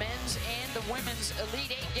down the men's and the women's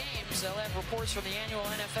Elite Eight games. They'll have reports from the annual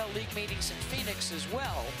NFL League meetings in Phoenix as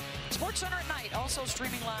well. SportsCenter at night, also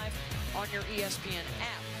streaming live on your ESPN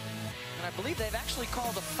app. And I believe they've actually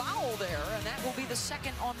called a foul there, and that will be the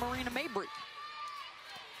second on Marina Mabry.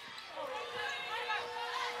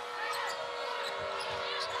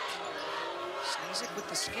 Sneezik with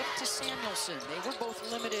the skip to Samuelson. They were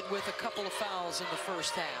both limited with a couple of fouls in the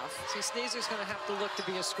first half. See, Sneezik's going to have to look to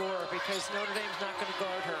be a scorer because Notre Dame's not going to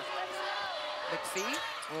guard her. McPhee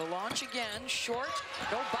will launch again, short.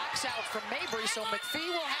 No box out from Mabry, so McPhee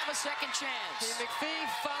will have a second chance. See, McPhee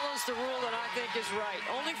follows the rule that I think is right.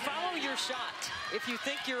 Only follow your shot if you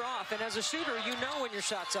think you're off. And as a shooter, you know when your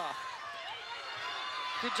shot's off.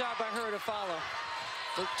 Good job by her to follow.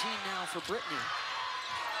 13 now for Brittany.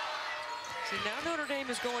 See, now Notre Dame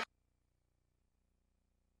is going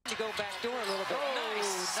to go back door a little bit. Oh,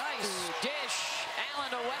 nice dish.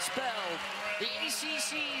 Allen to Westbeld. The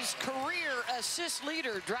ACC's career assist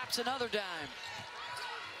leader drops another dime.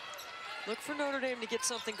 Look for Notre Dame to get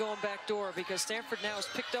something going back door because Stanford now has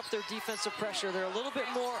picked up their defensive pressure. They're a little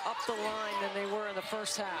bit more up the line than they were in the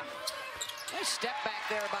first half. Nice step back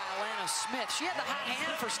there by Alana Smith. She had the hot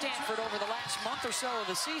hand for Stanford over the last month or so of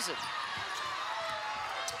the season.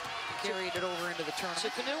 Carried it over into the tournament.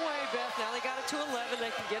 Chipping it away, Beth. Now they got it to 11. They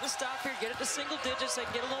can get a stop here, get it to single digits. They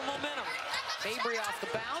can get a little momentum. Mabry off the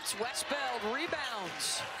bounce. Westbeld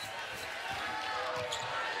rebounds.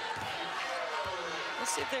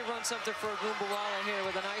 Let's see if they run something for Agumbawale here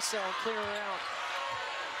with an ISO and clear her out.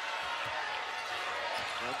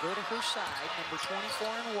 They'll go to her side, number 24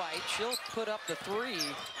 in white. She'll put up the three.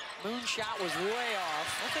 Moonshot was way off.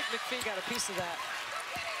 I think McPhee got a piece of that.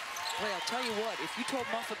 Boy, I'll tell you what, if you told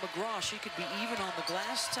Muffet McGraw she could be even on the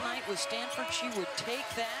glass tonight with Stanford, she would take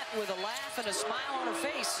that with a laugh and a smile on her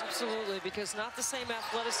face. Absolutely, because not the same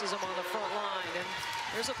athleticism on the front line. And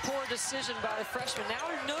there's a poor decision by the freshman. Now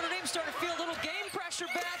Notre Dame starting to feel a little game pressure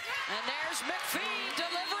back. And there's McPhee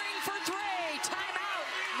delivering for three. Timeout,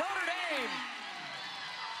 Notre Dame.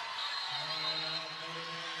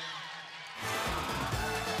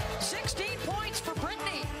 Points for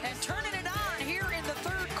Brittany and turning it on here in the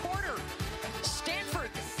third quarter. Stanford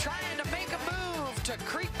trying to make a move to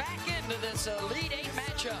creep back into this Elite Eight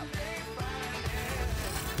matchup.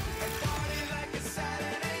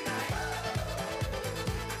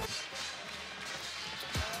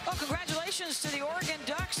 Well, congratulations to the Oregon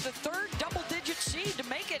Ducks, the third double-digit seed to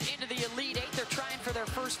make it into the Elite Eight. They're trying for their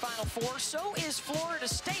first Final Four. So is Florida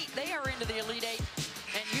State. They are into the Elite Eight.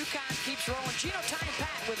 And UConn keeps rolling. Gino Tiny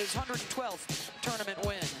Pat with his 112th tournament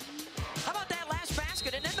win. How about that last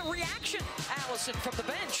basket? And then the reaction, Allison, from the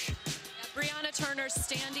bench. Brianna Turner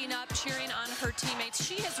standing up, cheering on her teammates.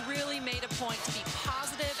 She has really made a point to be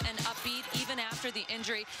positive and upbeat even after the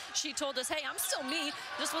injury. She told us, hey, I'm still me,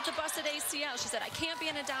 just with the busted ACL. She said, I can't be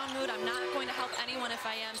in a down mood. I'm not going to help anyone if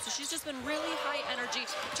I am. So she's just been really high energy,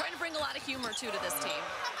 trying to bring a lot of humor, too, to this team.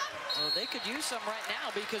 Well, they could use some right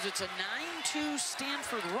now because it's a 9-2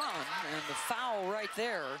 Stanford run, and the foul right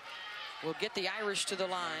there will get the Irish to the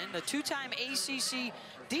line. The two-time ACC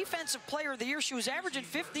Defensive Player of the Year. She was averaging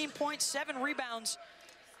 15.7 rebounds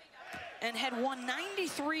and had won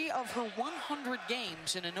 93 of her 100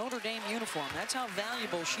 games in a Notre Dame uniform. That's how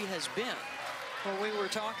valuable she has been. Well, we were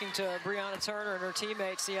talking to Brianna Turner and her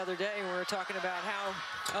teammates the other day. We were talking about how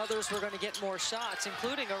others were going to get more shots,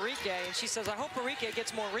 including Enrique. And she says, I hope Enrique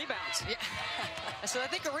gets more rebounds. Yeah. I said, I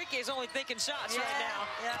think Enrique's only thinking shots right now.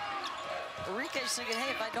 Yeah. Enrique's thinking, hey,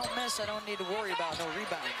 if I don't miss, I don't need to worry about no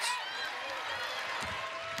rebounds.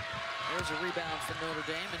 There's a rebound for Notre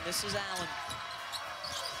Dame, and this is Allen.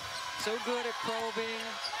 So good at probing,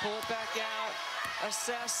 pull it back out,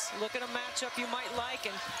 assess, look at a matchup you might like,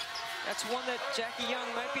 and that's one that Jackie Young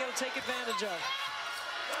might be able to take advantage of.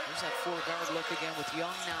 There's that four-guard look again with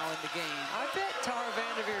Young now in the game. I bet Tara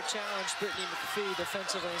Vanderveer challenged Brittany McPhee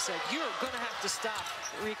defensively and said, you're going to have to stop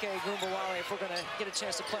Enrique Gumbawale if we're going to get a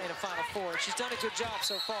chance to play in a Final Four. She's done a good job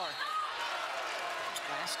so far.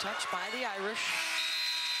 Last touch by the Irish.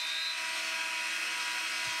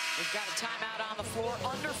 We've got a timeout on the floor.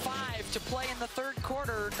 Under 5 to play in the third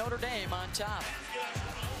quarter. Notre Dame on top.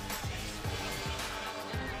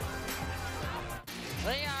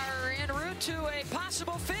 They are en route to a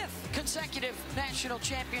possible 5th consecutive national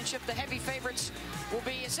championship. The heavy favorites will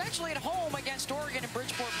be essentially at home against Oregon in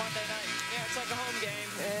Bridgeport Monday night. Yeah, it's like a home game,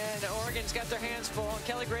 and Oregon's got their hands full.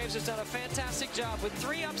 Kelly Graves has done a fantastic job with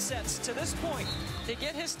 3 upsets to this point to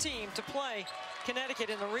get his team to play Connecticut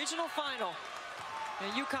in the regional final.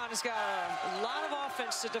 And UConn has got a lot of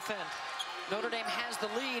offense to defend. Notre Dame has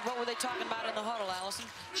the lead. What were they talking about in the huddle, Allison?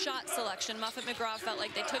 Shot selection. Muffet McGraw felt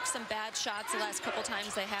like they took some bad shots the last couple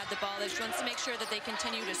times they had the ball. They just wants to make sure that they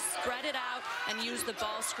continue to spread it out and use the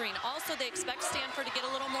ball screen. Also, they expect Stanford to get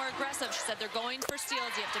a little more aggressive. She said they're going for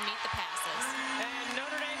steals. You have to meet the passes. And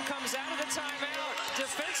Notre Dame comes out of the timeout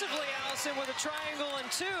defensively, Allison, with a triangle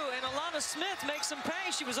and 2, and Alana Smith makes them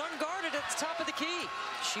pay. She was unguarded at the top of the key.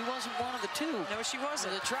 She wasn't one of the 2. No, she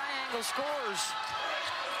wasn't. So the triangle scores.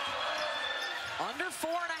 Under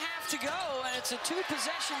 4.5 to go, and it's a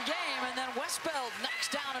 2-possession game, and then Westbeld knocks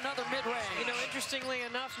down another mid-range. You know, interestingly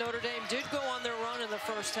enough, Notre Dame did go on their run in the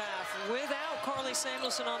first half without Carly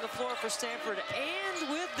Samuelson on the floor for Stanford and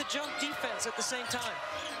with the jump defense at the same time.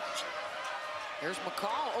 There's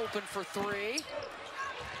McCall open for 3.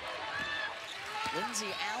 Lindsay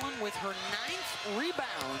Allen with her 9th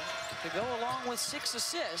rebound to go along with 6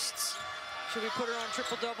 assists. Should we put her on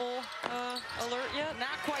triple-double alert yet?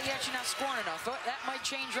 Not quite yet. She's not scoring enough. That might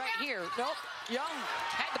change right here. Nope. Young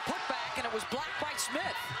had the putback, and it was blocked by Smith.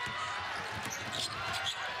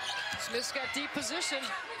 Smith's got deep position.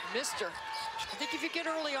 Missed her. I think if you get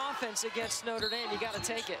early offense against Notre Dame, you got to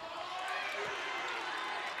take it.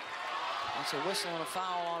 That's a whistle and a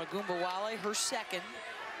foul on Gumbawale, her 2nd.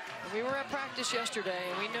 We were at practice yesterday,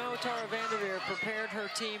 and we know Tara Vanderveer prepared her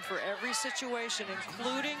team for every situation,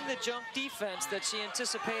 including the junk defense that she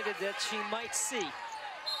anticipated that she might see.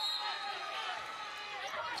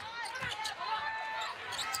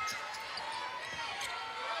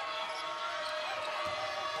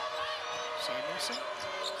 Samuelson.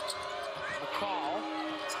 McCall.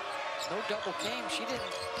 No double came. She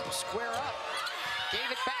didn't square up. Gave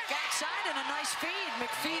it back outside, and a nice feed.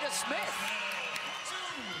 McPhee to Smith.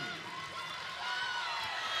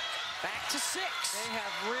 Back to 6. They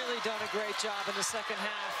have really done a great job in the second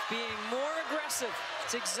half, being more aggressive.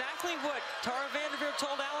 It's exactly what Tara Vanderveer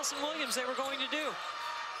told Allison Williams they were going to do.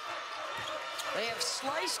 They have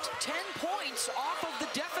sliced 10 points off of the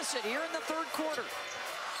deficit here in the third quarter.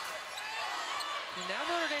 And now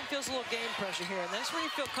Notre Dame feels a little game pressure here, and that's where you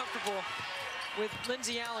feel comfortable with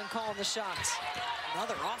Lindsay Allen calling the shots.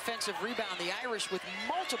 Another offensive rebound. The Irish with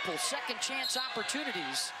multiple second chance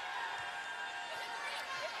opportunities.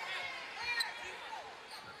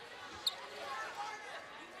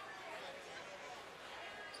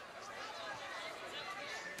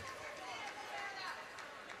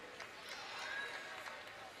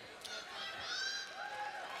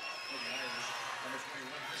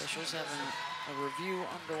 Officials having a review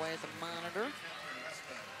underway at the monitor.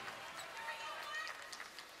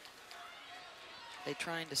 They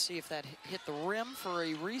trying to see if that hit the rim for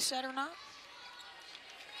a reset or not.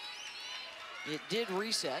 It did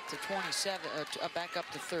reset to 27, back up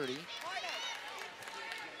to 30.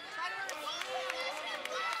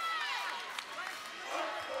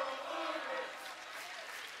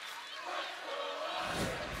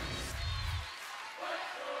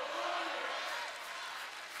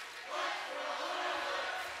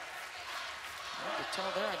 Tell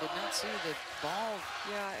there, I did not see the ball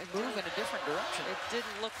move in a different direction. It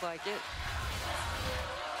didn't look like it.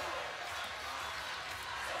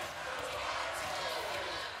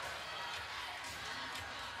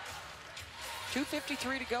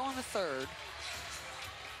 .253 to go in the third.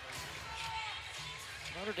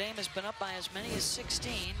 Notre Dame has been up by as many as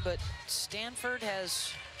 16, but Stanford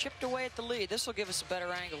has chipped away at the lead. This will give us a better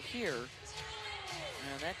angle here.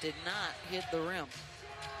 And that did not hit the rim.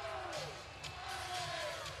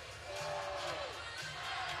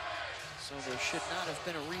 So there should not have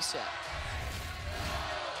been a reset.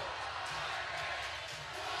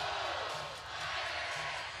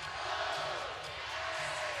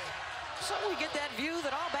 So we get that view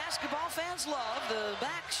that all basketball fans love, the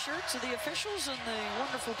back shirts of the officials and the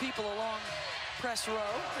wonderful people along press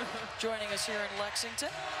row joining us here in Lexington.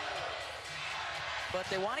 But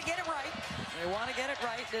they want to get it right. They want to get it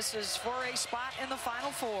right. This is for a spot in the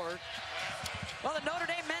Final Four. Well, the Notre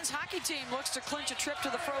Dame men's hockey team looks to clinch a trip to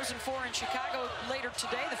the Frozen Four in Chicago later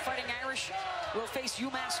today. The Fighting Irish will face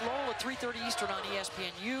UMass Lowell at 3:30 Eastern on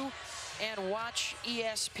ESPNU and watch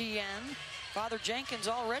ESPN. Father Jenkins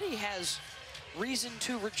already has reason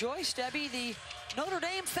to rejoice, Debbie. The Notre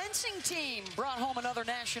Dame fencing team brought home another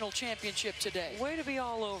national championship today. Way to be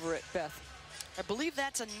all over it, Beth. I believe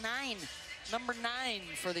that's a 9, number 9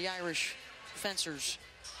 for the Irish fencers.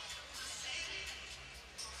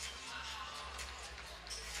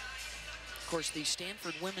 Of course, the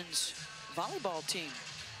Stanford women's volleyball team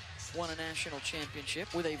won a national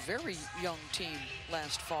championship with a very young team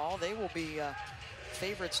last fall. They will be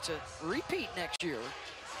favorites to repeat next year.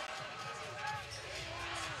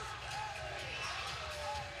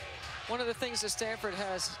 One of the things that Stanford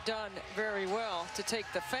has done very well to take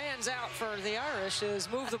the fans out for the Irish is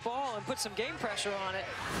move the ball and put some game pressure on it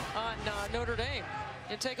on Notre Dame.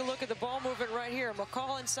 And take a look at the ball movement right here.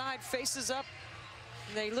 McCall inside, faces up.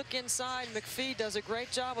 And they look inside. McPhee does a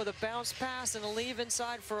great job with a bounce pass and a leave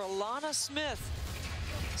inside for Alana Smith.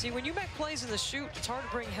 See, when you make plays in the shoot, it's hard to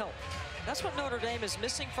bring help. That's what Notre Dame is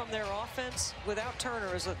missing from their offense without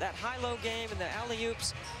Turner, is that high-low game and the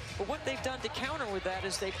alley-oops. But what they've done to counter with that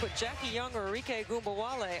is they put Jackie Young or Enrique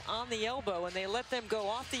Gumbawale on the elbow, and they let them go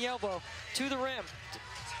off the elbow to the rim.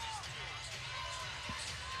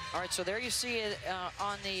 All right, so there you see it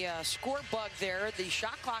on the score bug there. The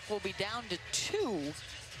shot clock will be down to 2.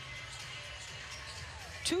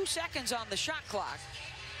 2 seconds on the shot clock.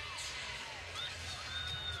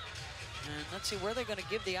 And let's see where they're going to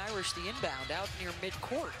give the Irish the inbound, out near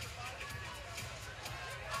midcourt.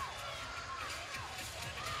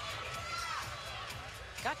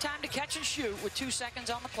 Got time to catch and shoot with 2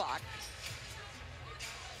 seconds on the clock.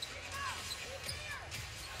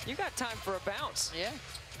 You got time for a bounce. Yeah.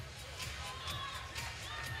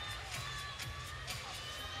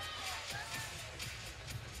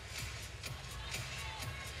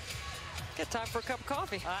 Got time for a cup of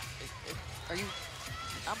coffee. Are you?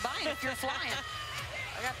 I'm buying if you're flying.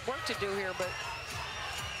 I got work to do here, but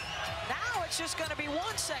now it's just going to be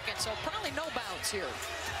 1 second, so probably no bounce here.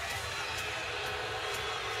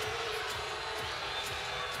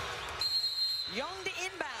 Young to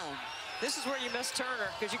inbound. This is where you miss Turner,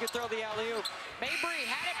 because you could throw the alley-oop. Mabry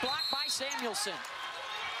had it blocked by Samuelson.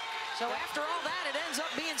 So after all that, it ends up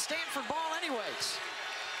being Stanford ball anyways.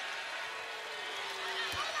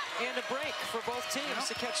 And a break for both teams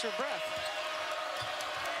to catch their breath.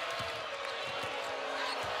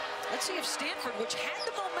 Let's see if Stanford, which had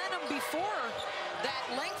the momentum before that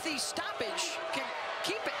lengthy stoppage, can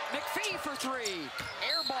keep it. McPhee for 3.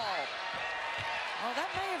 Air ball. Oh, that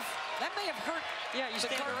may have hurt. Yeah, you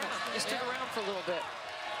stay around. You stay around for a little bit.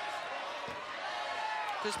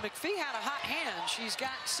 Because McPhee had a hot hand. She's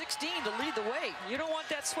got 16 to lead the way. You don't want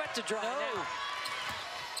that sweat to dry now.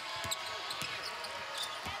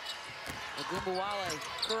 Gumbawale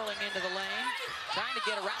curling into the lane, trying to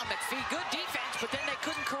get around McPhee. Good defense, but then they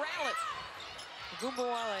couldn't corral it.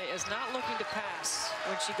 Gumbawale is not looking to pass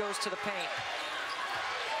when she goes to the paint.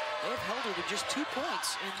 They've held her to just 2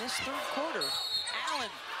 points in this third quarter.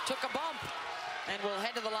 Allen took a bump and will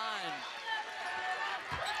head to the line.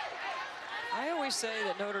 I always say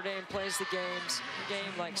that Notre Dame plays the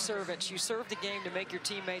game like servants. You serve the game to make your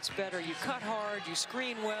teammates better. You cut hard, you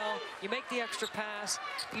screen well, you make the extra pass,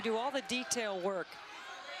 you do all the detail work.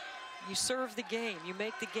 You serve the game, you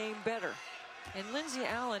make the game better. And Lindsay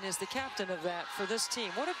Allen is the captain of that for this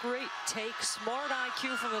team. What a great take, smart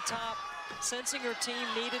IQ from the top, sensing her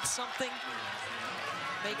team needed something.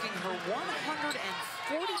 Making her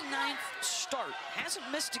 149th start.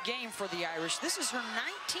 Hasn't missed a game for the Irish. This is her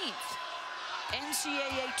 19th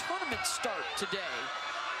NCAA tournament start today.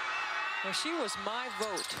 Well, she was my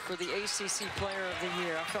vote for the ACC Player of the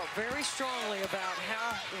Year. I felt very strongly about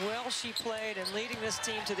how well she played in leading this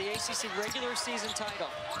team to the ACC regular season title.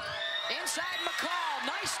 Inside McCall,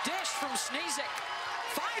 nice dish from Sneezek.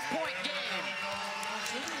 5-point game.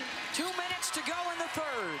 2 minutes to go in the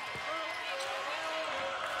third.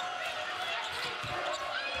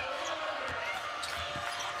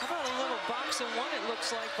 How about a little box and one, it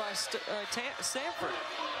looks like, by Stanford.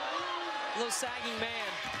 little sagging man.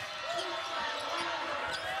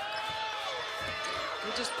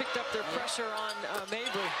 They just picked up their pressure on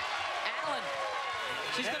Mabry. Allen.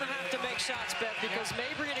 She's going to have to make shots, Beth, because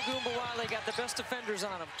Mabry and Agumbawale got the best defenders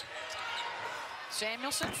on them.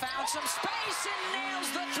 Samuelson found some space and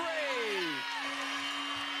nails the three.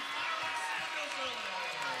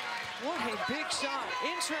 What a big shot.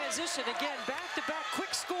 In transition, again, back-to-back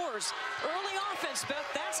quick scores. Early offense, Beth.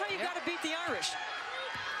 That's how you got to beat the Irish.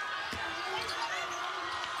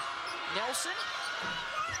 Nelson.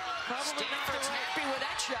 Probably Stanford's happy with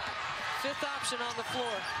that shot. Fifth option on the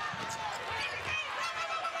floor.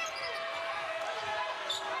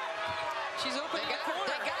 She's open in the corner.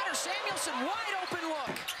 They got her. Samuelson, wide open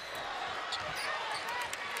look.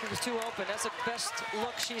 It was too open. That's the best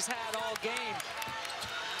look she's had all game.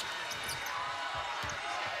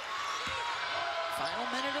 Final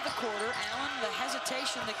minute of the quarter. Allen, the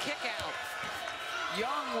hesitation, the kick out.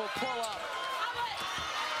 Young will pull up.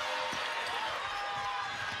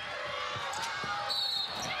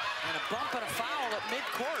 And a bump and a foul at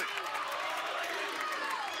midcourt.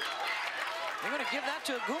 They're going to give that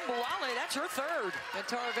to Agumbawale. That's her third. And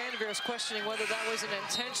Tara Vanderveer is questioning whether that was an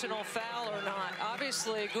intentional foul or not.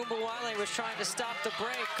 Obviously, Agumbawale was trying to stop the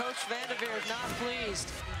break. Coach Vanderveer is not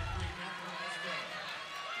pleased.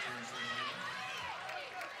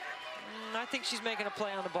 I think she's making a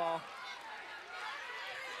play on the ball.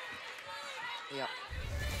 Yep.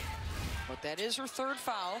 But that is her third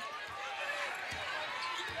foul.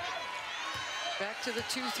 Back to the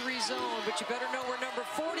 2-3 zone, but you better know where number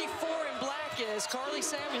 44 in black is, Carly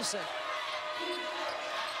Samuelson.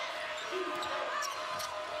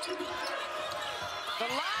 The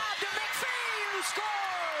lob to McPhee, who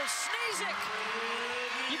scores! Sneezik!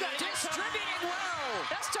 You got distributing well.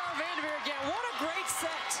 That's Tara Vanderveer again. What a great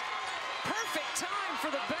set. Perfect time for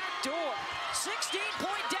the back door.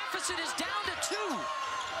 16-point deficit is down to 2.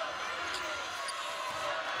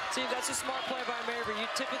 See, that's a smart play by Mabry.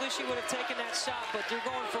 Typically, she would have taken that shot, but they're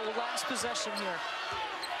going for the last possession here.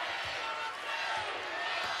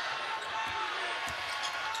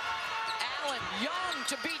 Allen, Young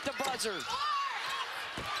to beat the buzzer.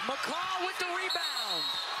 McCall with the rebound.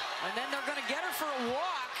 And then they're going to get her for a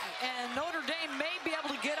walk, and Notre Dame may be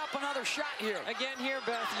able to get up another shot here. Again here,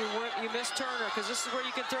 Beth, you missed Turner, because this is where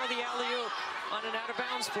you can throw the alley-oop on an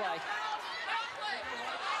out-of-bounds play.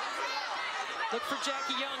 Look for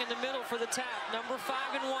Jackie Young in the middle for the tap, number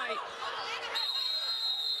 5 in white.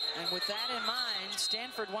 And with that in mind,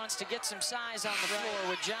 Stanford wants to get some size on the floor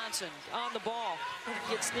with Johnson on the ball.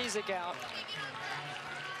 Get Sneezik out.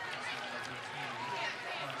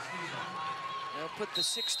 They'll put the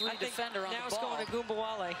 6'3" defender on the ball. Now it's going to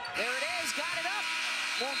Agumbawale. There it is, got it up.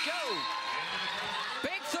 Won't go.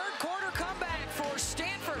 Big third quarter comeback for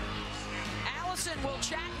Stanford. Allison will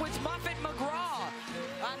chat with Muffet McGraw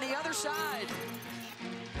on the other side.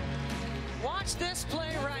 Watch this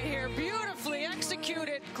play right here. Beautifully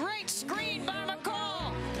executed. Great screen by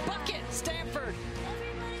McCall. Bucket, Stanford.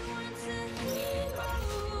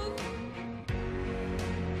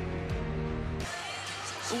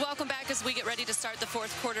 Welcome back as we get ready to start the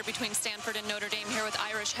fourth quarter between Stanford and Notre Dame here with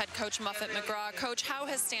Irish head coach Muffet McGraw. Coach, how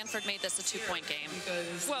has Stanford made this a 2-point game?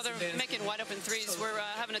 Well, they're making wide open threes. We're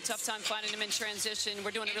having a tough time finding them in transition.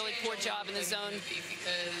 We're doing a really poor job in the zone.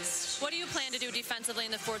 What do you plan to do defensively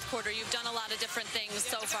in the fourth quarter? You've done a lot of different things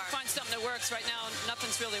so far. Find something that works. Right now,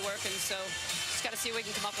 nothing's really working, so just got to see what we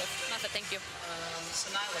can come up with. Muffet, thank you.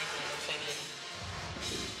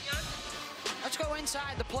 Let's go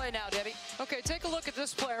inside the play now, Debbie. Okay, take a look at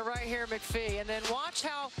this player right here, McPhee, and then watch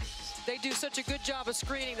how they do such a good job of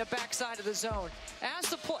screening the backside of the zone. As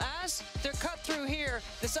they're cut through here,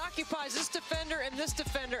 this occupies this defender, and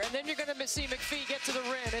then you're going to see McPhee get to the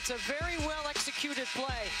rim. It's a very well-executed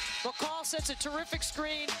play. McCall sets a terrific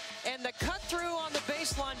screen, and the cut through on the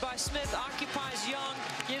baseline by Smith occupies Young,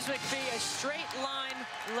 gives McPhee a straight line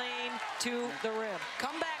lane to the rim.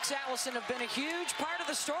 Comebacks, Allison, have been a huge part of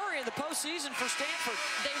the story in the postseason for Stanford.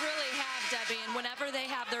 They really have, Debbie, and whenever they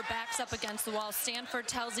have their backs up against the wall, Stanford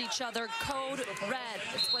tells each other, code red.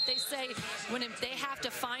 It's what they say when they have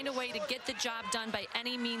to find a way to get the job done by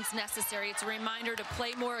any means necessary. It's a reminder to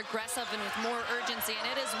play more aggressive and with more urgency, and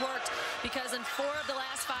it has worked because in 4 of the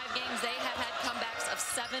last 5 games, they have had comebacks of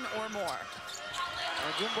 7 or more.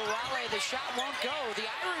 Agumbawale, the shot won't go. The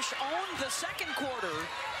Irish owned the second quarter,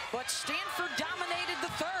 but Stanford dominated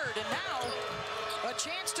the third, and now a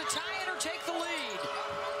chance to tie it or take the lead.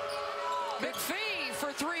 McPhee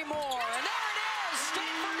for 3 more, and there it is!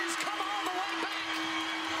 Stanford has come all the way back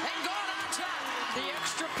and gone on top. The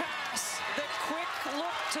extra pass, the quick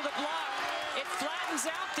look to the block, it flattens brings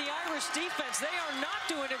out the Irish defense. They are not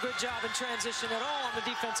doing a good job in transition at all on the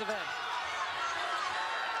defensive end.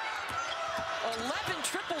 11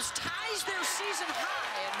 triples ties their season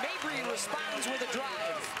high, and Mabry responds with a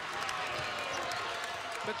drive.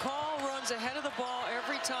 McCall runs ahead of the ball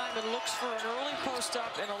every time and looks for an early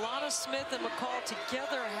post-up, and Alana Smith and McCall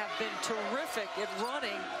together have been terrific at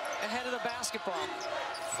running ahead of the basketball.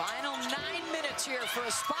 Final 9 minutes here for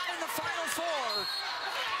a spot in the Final Four.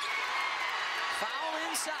 Foul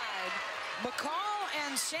inside. McCall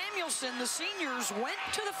and Samuelson, the seniors, went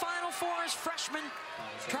to the Final Four as freshmen,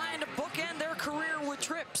 trying to bookend their career with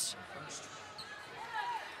trips.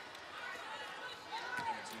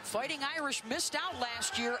 Fighting Irish missed out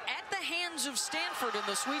last year at the hands of Stanford in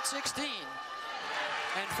the Sweet 16.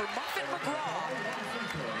 And for Muffet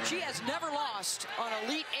McGraw, she has never lost on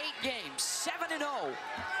Elite 8 games, 7-0.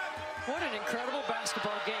 What an incredible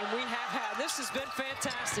basketball game we have had. This has been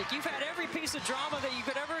fantastic. You've had every piece of drama that you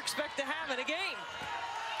could ever expect to have in a game.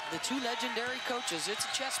 The two legendary coaches, it's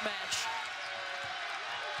a chess match.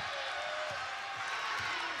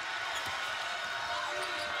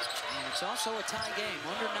 And it's also a tie game,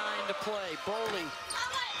 under 9 to play. Boley,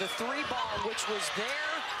 the 3-ball, which was there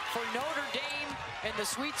for Notre Dame in the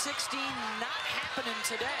Sweet 16, not happening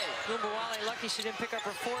today. Lumbawale lucky she didn't pick up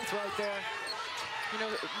her 4th right there. You know,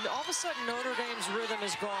 all of a sudden Notre Dame's rhythm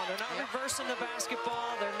is gone. They're not reversing the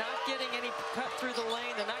basketball. They're not getting any cut through the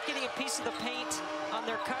lane. They're not getting a piece of the paint on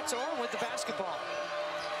their cuts or with the basketball.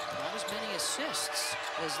 Not as many assists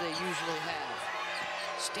as they usually have.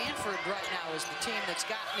 Stanford right now is the team that's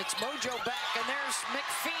gotten its mojo back, and there's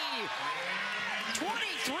McPhee.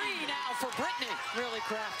 23 now for Brittany. Really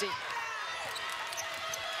crafty.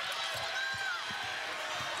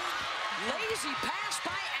 Lazy pass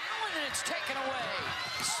by Allen, and it's taken away.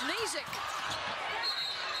 Sneezik.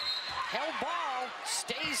 Held ball,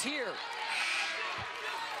 stays here.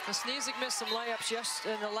 Sneezik missed some layups just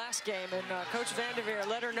in the last game, and Coach Vanderveer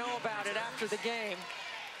let her know about it after the game.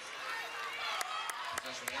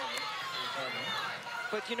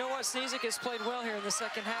 But you know what? Sneezik has played well here in the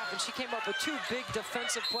second half, and she came up with 2 big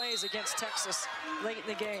defensive plays against Texas late in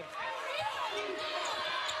the game.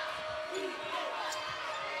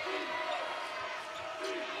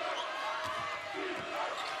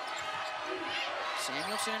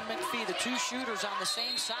 Samuelson and McPhee, the 2 shooters on the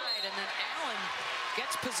same side, and then Allen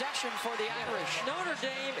gets possession for the Irish. Notre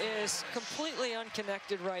Dame is completely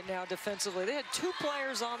unconnected right now defensively. They had 2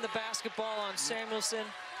 players on the basketball on Samuelson.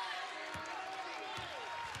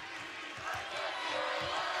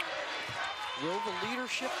 Will the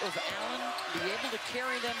leadership of Allen be able to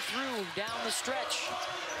carry them through down the stretch?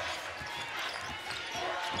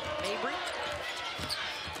 Mabry,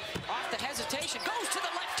 off the hesitation, goes to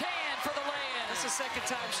the left hand for the lay-in. This is the second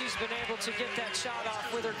time she's been able to get that shot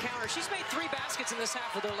off with her counter. She's made 3 baskets in this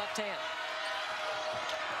half with her left hand.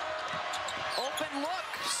 Open look,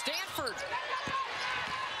 Stanford.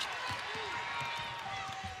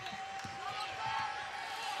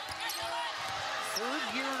 Third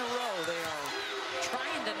year in a row, they are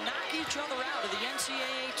trying to knock each other out of the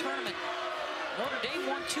NCAA tournament. Notre Dame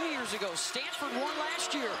won 2 years ago. Stanford won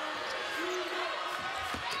last year.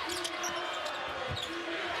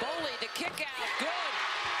 Boley to kick out, good.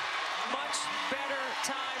 Much better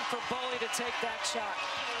time for Boley to take that shot.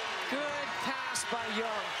 Good pass by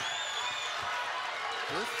Young.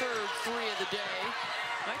 Her third 3 of the day.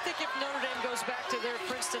 I think if Notre Dame goes back to their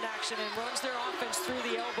Princeton action and runs their offense through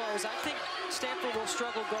the elbows, I think Stanford will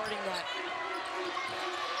struggle guarding that.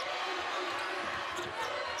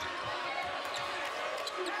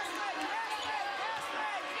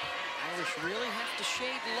 Irish really have to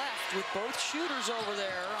shade left with both shooters over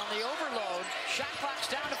there on the overload. Shot clock's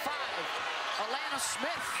down to 5. Alana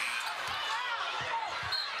Smith.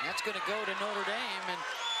 That's going to go to Notre Dame, and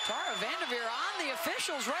Tara Vanderveer on the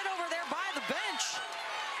officials right over there by the bench.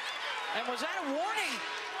 And was that a warning?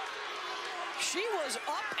 She was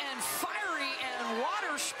up and fiery, and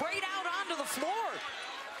water sprayed out onto the floor.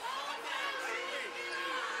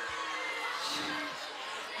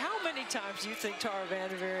 How many times do you think Tara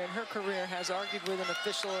Vanderveer in her career has argued with an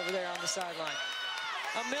official over there on the sideline?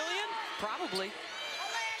 A million? Probably.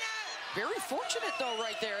 Very fortunate, though,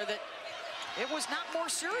 right there, that it was not more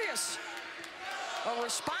serious. A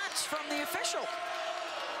response from the official.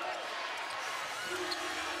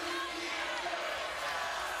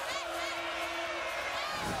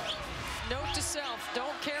 Note to self,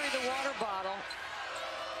 don't carry the water bottle.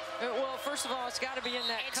 Well, first of all, it's got to be in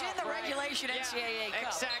that It's cup, in the right? regulation NCAA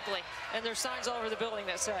cup. Exactly. And there's signs all over the building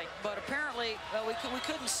that say. But apparently, we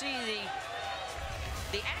couldn't see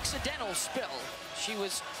the accidental spill. She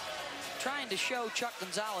was trying to show Chuck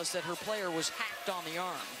Gonzalez that her player was hacked on the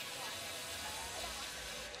arm.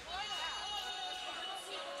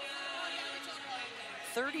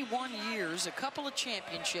 "31 years, a couple of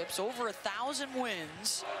championships, over 1,000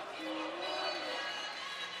 wins.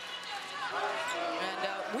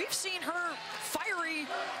 And we've seen her fiery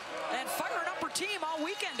and firing up her team all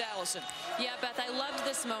weekend, Allison. Yeah, Beth, I loved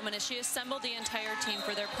this moment as she assembled the entire team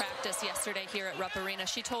for their practice yesterday here at Rupp Arena.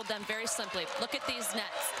 She told them very simply, look at these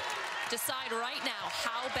nets. Decide right now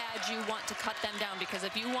how bad you want to cut them down, because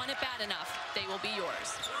if you want it bad enough, they will be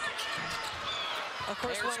yours. Of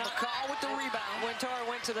course, there's McCall with the rebound. When Tara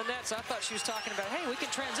went to the nets, I thought she was talking about, hey, we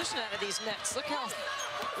can transition out of these nets. Look how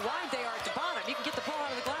wide they are at the bottom. You can get the ball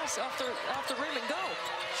out of the glass off the rim and go.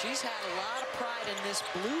 She's had a lot of pride in this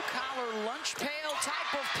blue-collar lunch pail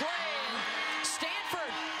type of play.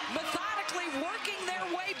 Stanford methodically working their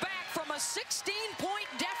way back from a 16-point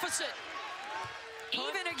deficit.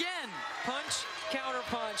 Even again. Punch, counter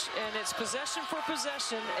punch, and it's possession for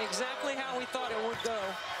possession, exactly how we thought it would go.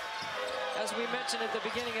 As we mentioned at the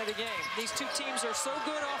beginning of the game, these two teams are so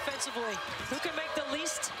good offensively. Who can make the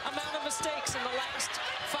least amount of mistakes in the last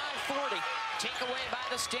 5:40? Takeaway by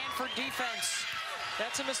the Stanford defense.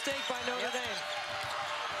 That's a mistake by Notre Dame.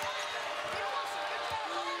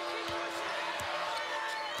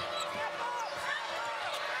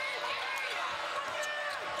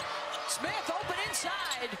 Smith open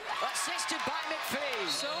inside, assisted by McPhee.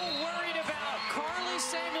 So worried about Carly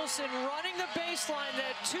Samuelson running the baseline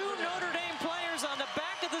that two Notre Dame players on the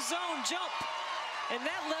back of the zone jump. And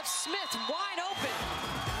that left Smith wide open.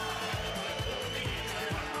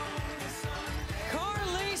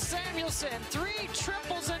 Carly Samuelson, 3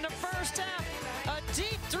 triples in the first half. A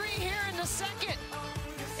deep 3 here in the second.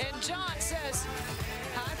 And John says,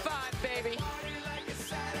 high five, baby.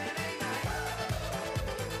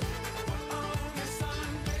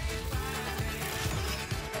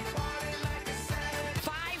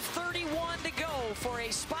 For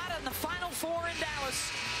a spot in the Final Four in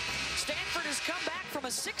Dallas. Stanford has come back from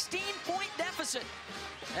a 16-point deficit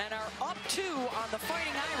and are up 2 on the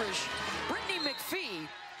Fighting Irish. Brittany McPhee,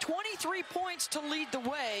 23 points to lead the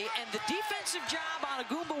way, and the defensive job on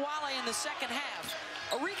Agumbawale in the second half.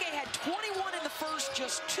 Arike had 21 in the first,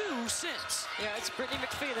 just 2 since. Yeah, it's Brittany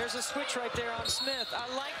McPhee. There's a switch right there on Smith. I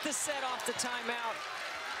like the set off the timeout.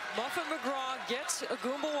 Muffin McGraw gets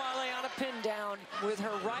Agumbawale on a pin down with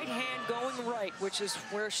her right hand going right, which is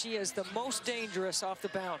where she is the most dangerous off the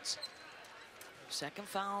bounce. Second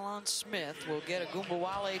foul on Smith will get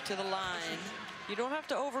Agumbawale to the line. You don't have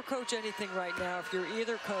to overcoach anything right now if you're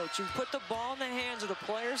either coach. You put the ball in the hands of the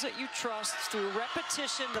players that you trust through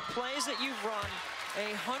repetition, the plays that you've run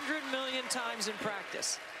 100 million times in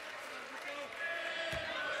practice.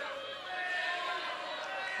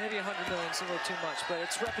 Maybe 100 million is a little too much, but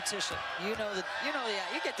it's repetition. You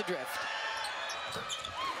get the drift.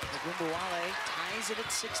 Agumbawale ties it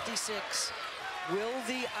at 66. Will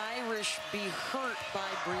the Irish be hurt by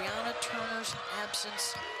Brianna Turner's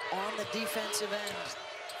absence on the defensive end?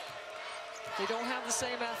 They don't have the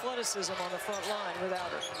same athleticism on the front line without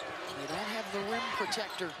her. They don't have the rim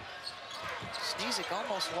protector. Snezik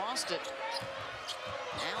almost lost it.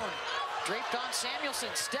 Allen draped on Samuelson,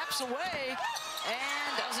 steps away,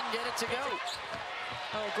 and doesn't get it to go.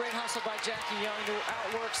 Oh, great hustle by Jackie Young to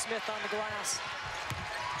outwork Smith on the glass.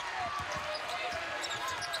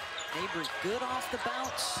 Mabry good off the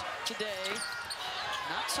bounce today.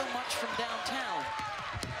 Not so much from downtown.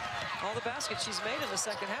 All the baskets she's made in the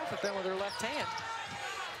second half have been with her left hand.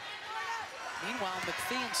 Meanwhile,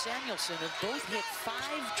 McPhee and Samuelson have both hit 5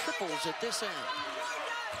 triples at this end.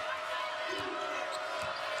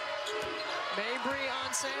 Mabry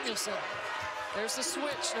on Samuelson. There's the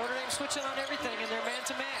switch. Notre Dame switching on everything, and they're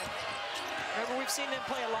man-to-man. Remember, we've seen them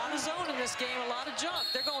play a lot of zone in this game, a lot of junk.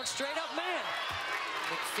 They're going straight up man.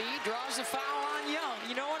 McPhee draws a foul on Young.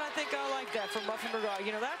 You know what? I think I like that from Muffin McGraw.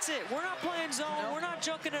 You know, that's it. We're not playing zone. Nope. We're not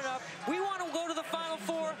junking it up. We want to go to the Final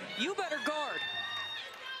Four. You better guard.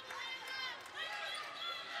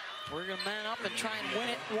 We're going to man up and try and win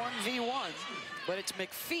it 1v1. But it's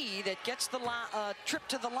McPhee that gets the trip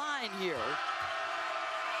to the line here.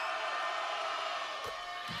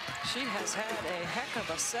 She has had a heck of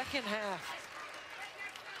a second half.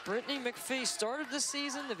 Brittany McPhee started the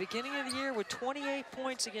season, the beginning of the year, with 28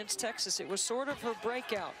 points against Texas. It was sort of her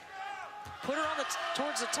breakout. Put her on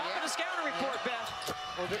towards the top of the scouting report, Beth.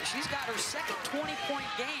 Well, she's got her second 20-point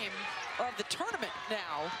game of the tournament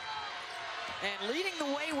now, and leading the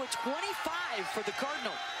way with 25 for the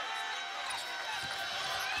Cardinal.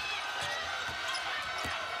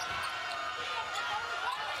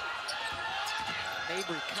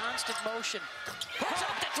 Mabry, constant motion. Puts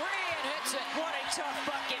up the 3 and hits it. What a tough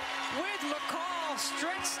bucket. With McCall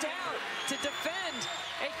stretched out to defend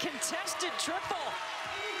a contested triple.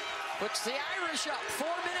 Puts the Irish up. 4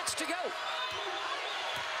 minutes to go.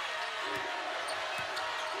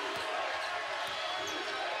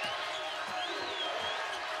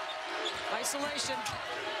 Isolation.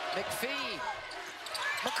 McPhee.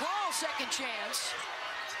 McCall, second chance.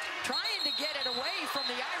 Trying to get it away from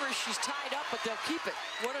the Irish. She's tied up, but they'll keep it.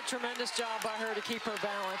 What a tremendous job by her to keep her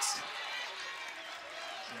balance.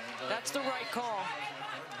 That's the right call.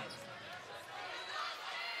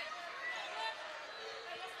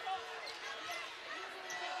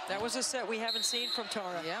 That was a set we haven't seen from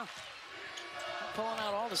Tara. Yeah. Pulling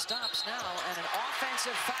out all the stops now, and an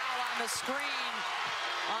offensive foul on the screen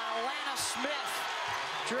on Alana Smith.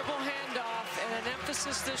 Dribble handoff and an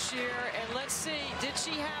emphasis this year. And let's see, did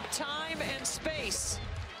she have time and space?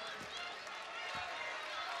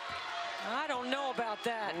 I don't know about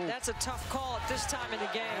that. Ooh. That's a tough call at this time in the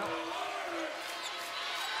game.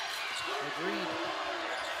 Agreed.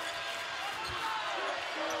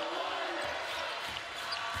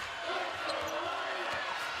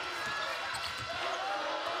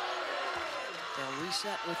 They'll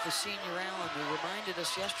reset with the senior Allen, who reminded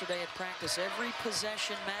us yesterday at practice, every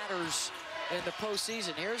possession matters in the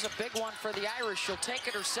postseason. Here's a big one for the Irish. She'll take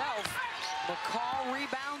it herself. McCall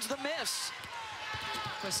rebounds the miss.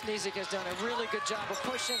 Sneezik has done a really good job of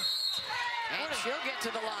pushing. And she'll get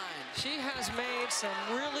to the line. She has made some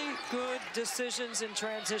really good decisions in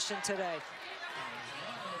transition today.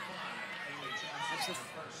 That's the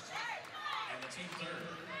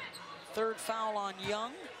third foul on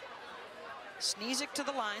Young. Sneezik to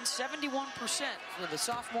the line, 71% for the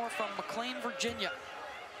sophomore from McLean, Virginia.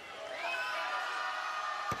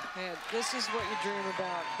 And this is what you dream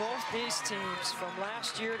about. Both these teams from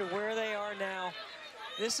last year to where they are now.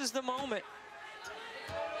 This is the moment,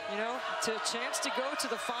 you know, to a chance to go to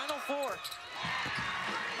the Final Four.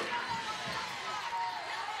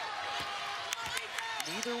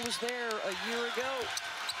 Neither was there a year ago.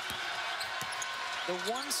 The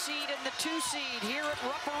 1 seed and the 2 seed here at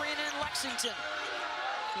Rupp Arena in Lexington.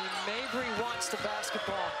 Mabry wants the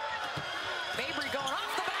basketball. Mabry going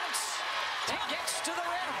off the bounce and gets to the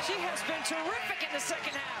rim. She has been terrific in the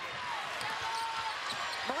second half.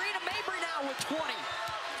 Marina Mabry now with 20.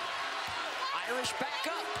 Irish back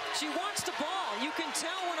up. She wants the ball. You can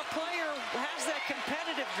tell when a player has that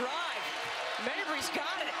competitive drive. Mabry's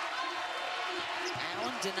got it.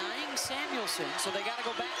 Allen denying Samuelson, so they got to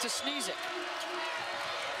go back to Sneezik.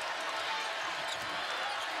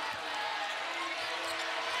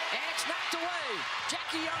 And it's knocked away.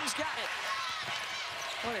 Jackie Young's got it.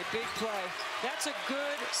 What a big play. That's a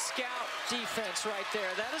good scout defense right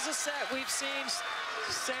there. That is a set we've seen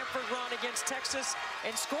Stanford run against Texas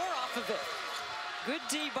and score off of it. Good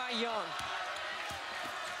D by Young.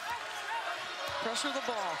 Pressure the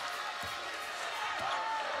ball.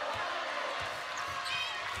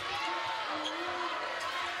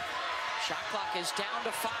 Shot clock is down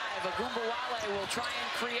to 5. Agumbawale will try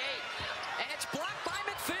and create. And it's blocked by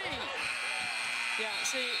McPhee. Yeah,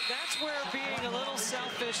 see, that's where being a little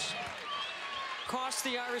selfish cost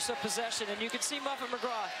the Irish a possession. And you can see Muffet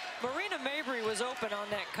McGraw. Marina Mabry was open on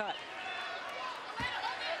that cut.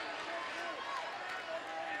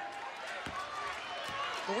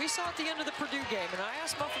 Well, we saw at the end of the Purdue game, and I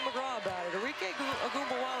asked Muffet McGraw about it. Arike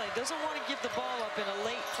Agumbawale doesn't want to give the ball up in a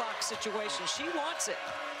late clock situation. She wants it.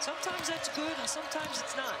 Sometimes that's good, and sometimes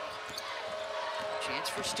it's not. Chance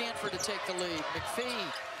for Stanford to take the lead. McPhee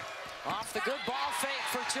off the good ball fake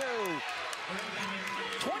for 2.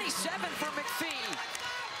 27 for McPhee.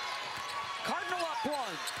 Cardinal up 1.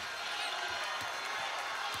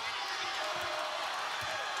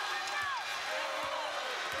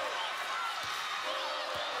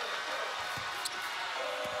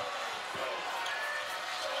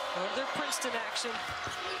 Another Princeton action.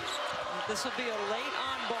 This will be a late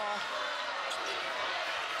on ball.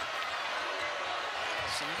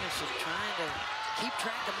 Samuelson trying to keep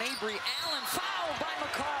track of Mabry. Allen fouled by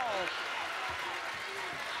McCall.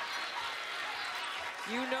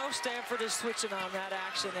 You know Stanford is switching on that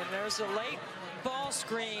action, and there's a late ball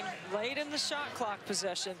screen late in the shot clock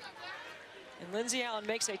possession. And Lindsey Allen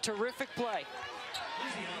makes a terrific play.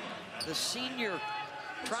 The senior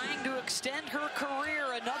trying to extend her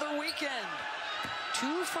career another weekend.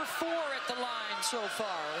 2 for 4 at the line so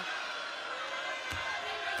far.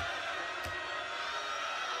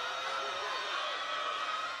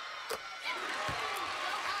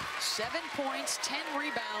 Seven points, 10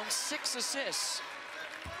 rebounds, 6 assists.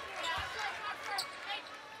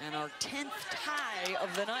 And our 10th tie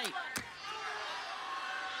of the night.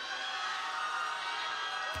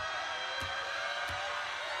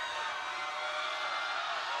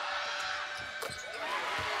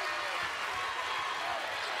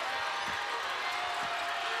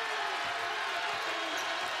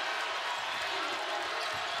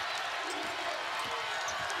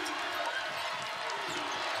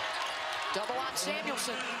 Double on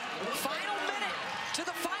Samuelson. Final minute to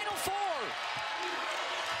the final four.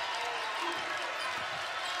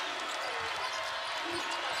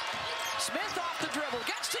 Smith off the dribble,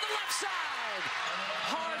 gets to the left side.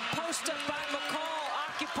 Hard post up by McCall,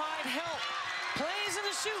 occupied help. Plays in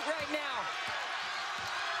the shoot right now.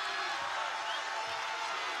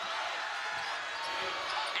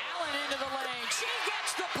 Allen into the lane, she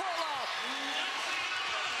gets the pull-up.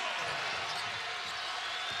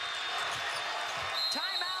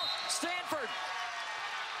 Timeout, Stanford.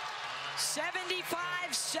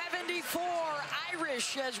 75-74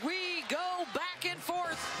 Irish as we go back and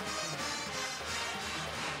forth.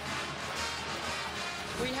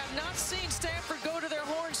 We have not seen Stanford go to their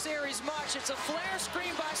horn series much. It's a flare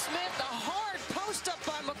screen by Smith, a hard post up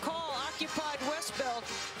by McCall, occupied Westbelt.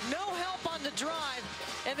 No help on the drive.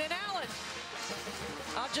 And then Allen,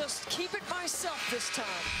 I'll just keep it myself this time.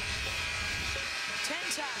 10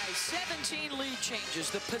 ties, 17 lead changes.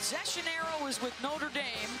 The possession arrow is with Notre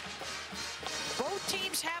Dame. Both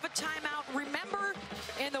teams have a timeout. Remember,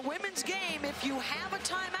 in the women's game, if you have a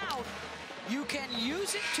timeout, you can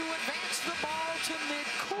use it to advance the ball to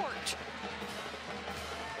midcourt.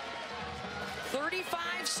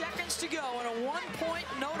 35 seconds to go and a 1-point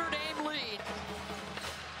Notre Dame lead.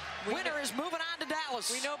 Winner is moving on to Dallas.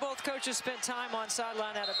 We know both coaches spent time on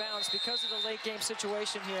sideline out of bounds because of the late game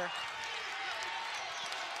situation here.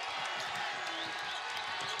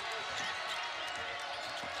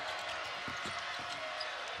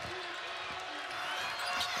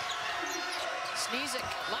 Sneezik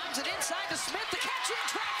lines it inside to Smith, the catch in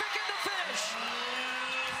traffic and the finish.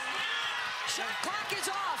 Shot clock is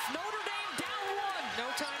off. Notre Dame down one.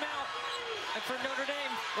 No timeout. And for Notre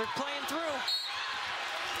Dame, they're playing through.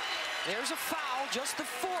 There's a foul, just the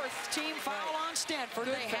fourth team foul on Stanford.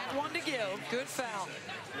 They had one to give. Good foul.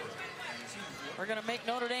 We're going to make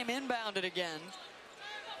Notre Dame inbound it again.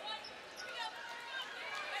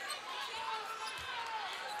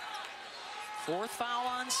 Fourth foul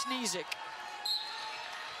on Sneezik.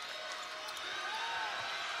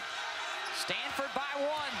 Stanford by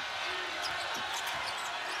one.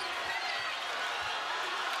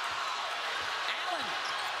 Allen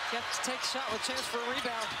Gets to take a shot with a chance for a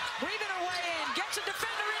rebound. weaving her way in, gets a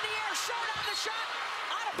defender in the air, short on the shot,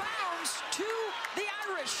 out of bounds to the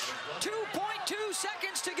Irish. 2.2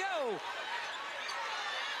 seconds to go.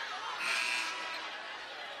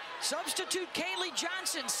 Substitute Kaylee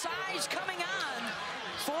Johnson, size coming on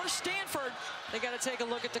for Stanford. They got to take a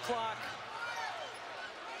look at the clock.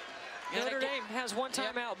 Notre Dame has one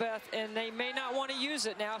timeout, Beth, and they may not want to use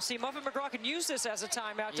it now. See, Muffin McGraw can use this as a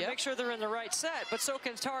timeout to make sure they're in the right set, but so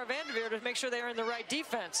can Tara Vanderveer to make sure they're in the right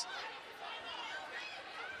defense.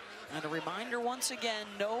 And a reminder once again,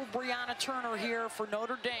 no Brianna Turner here for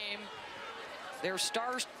Notre Dame. Their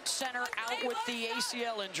star center out with the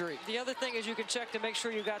ACL injury. The other thing is you can check to make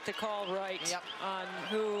sure you got the call right on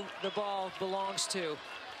who the ball belongs to,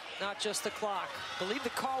 not just the clock. I believe the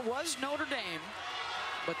call was Notre Dame,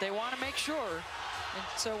 but they want to make sure. And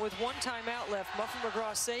so with one timeout left, Muffin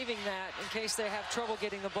McGraw saving that in case they have trouble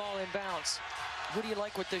getting the ball in bounds. Who do you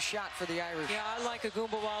like with this shot for the Irish? Yeah, I like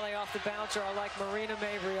Agumbawale off the bounce, or I like Marina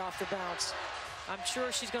Mabry off the bounce. I'm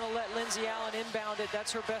sure she's going to let Lindsay Allen inbound it.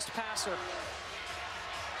 That's her best passer.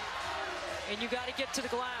 And you got to get to the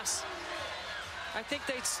glass. I think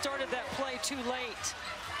they started that play too late.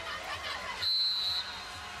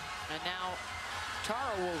 And now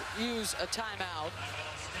Tara will use a timeout.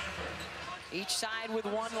 Each side with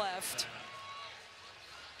one left.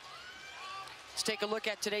 Let's take a look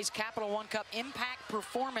at today's Capital One Cup impact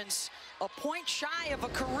performance. A point shy of a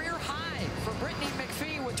career high for Brittany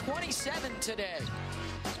McPhee with 27 today.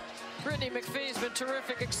 Brittany McPhee has been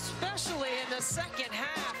terrific, especially in the second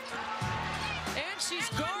half. And she's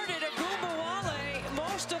guarded Agumbawale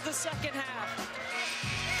most of the second half.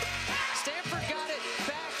 Stanford got it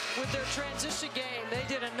back with their transition game. They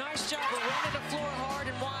did a nice job of running the floor hard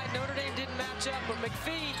and wide. Notre Dame didn't match up, but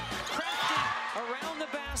McPhee crafty around the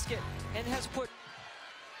basket and has put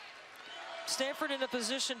Stanford in a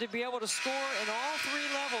position to be able to score in all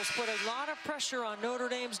three levels, put a lot of pressure on Notre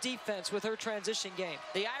Dame's defense with her transition game.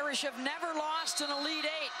 The Irish have never lost an Elite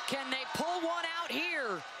Eight. Can they pull one out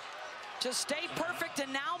here to stay perfect?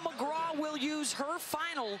 And now McGraw will use her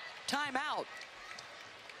final timeout.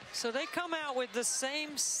 So they come out with the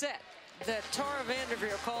same set. that Tara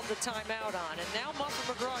Vanderveer called the timeout on. And now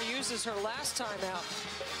Muffin McGraw uses her last timeout.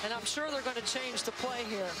 And I'm sure they're going to change the play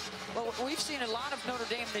here. Well, we've seen a lot of Notre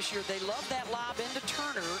Dame this year. They love that lob into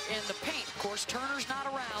Turner in the paint. Of course, Turner's not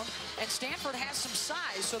around, and Stanford has some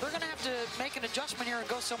size, so they're going to have to make an adjustment here and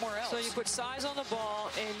go somewhere else. So you put size on the ball,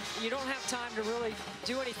 and you don't have time to really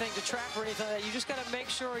do anything to trap or anything like that. You just got to make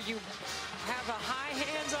sure you have a high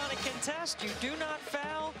hands on a contest. You do not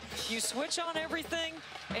foul. You switch on everything,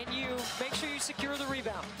 and you make sure you secure the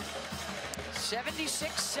rebound.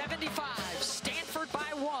 76-75, Stanford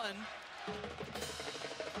by 1.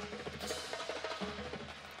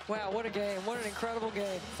 Wow, what a game. What an incredible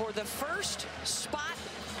game. For the first spot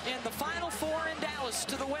in the Final Four in Dallas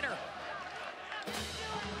to the winner.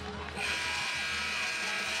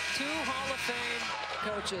 2 Hall of Fame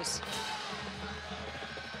coaches.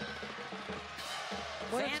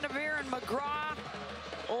 Vanderveer and McGraw,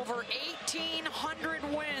 over 1,800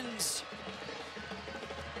 wins.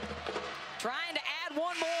 Trying to add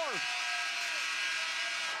one more.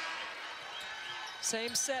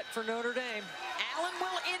 Same set for Notre Dame. Allen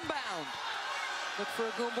will inbound. Look for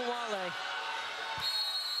Agumbawale.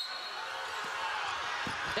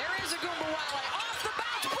 There is Agumbawale. Off the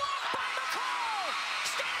bounce, blocked by McCall.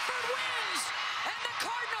 Stanford wins, and the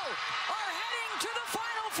Cardinals are heading to the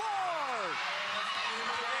Final Four.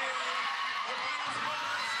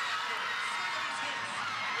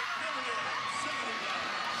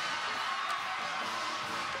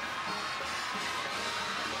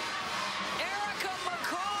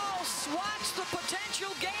 Swats the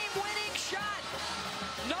potential game-winning shot.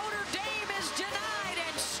 Notre Dame is denied,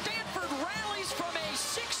 and Stanford rallies from a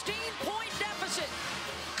 16-point deficit.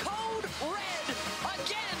 Code red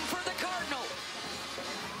again for the Cardinal.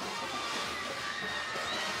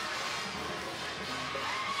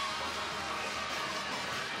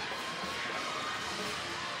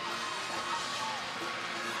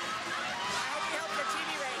 I hope you helped your TV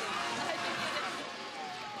rating.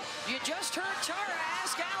 You just heard Tara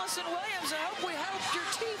ask Allison Williams, I hope we helped your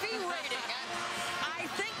TV rating. I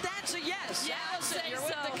think that's a yes. Yeah, Allison, you're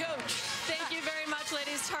with the coach. Thank you very much,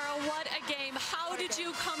 ladies. Tara, what a game. How did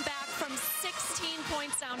you come back from 16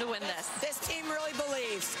 points down to win this? This team really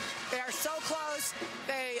believes. They are so close.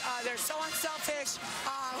 They're so unselfish.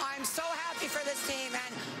 I'm so happy for this team.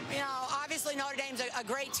 And, you know, obviously Notre Dame's a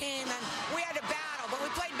great team, and we had to battle, but we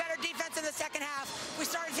played better defense in the second half. We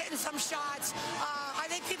started hitting some shots. I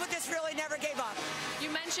think people just really never gave up.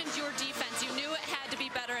 You mentioned your defense. You knew it had to be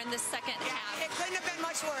better in this second half. It couldn't have been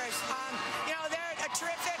much worse. You know, they're a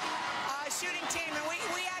terrific shooting team, and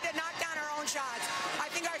we had to knock down our own shots. I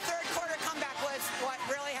think our third quarter comeback was what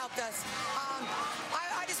really helped us.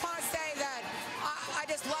 I just want to say that I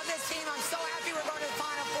just love this team. I'm so happy we're going to the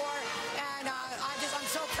Final Four, and I'm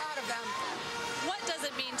so proud of them. What does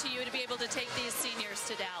it mean to you to be able to take these seniors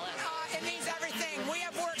to Dallas? It means everything. We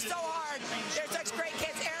have worked so hard. They're such great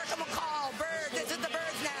kids. Erica McCall, Bird, this is the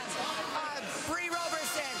Bird's Nest. Bree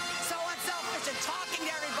Roberson, so unselfish and talking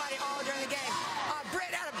to everybody all during the game.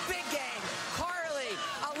 Britt had a big game. Carly,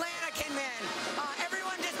 Alana came in.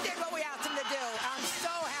 Everyone just did what we asked them to do. I'm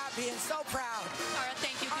so happy and so proud. Tara,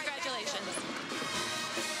 thank you. Congratulations.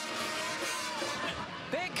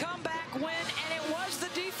 Big comeback win, and it was the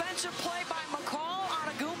defensive play by McCall on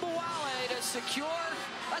Agumbawale to secure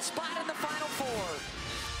a spot in the Final Four.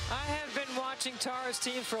 I have been watching Tara's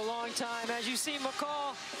team for a long time. As you see,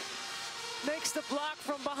 McCall makes the block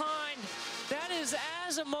from behind. That is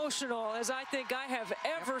as emotional as I think I have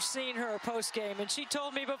ever seen her post-game. And she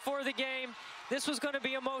told me before the game this was going to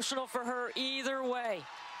be emotional for her either way.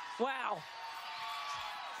 Wow.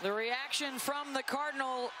 The reaction from the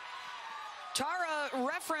Cardinal. Tara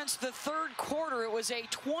referenced the third quarter. It was a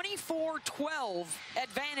 24-12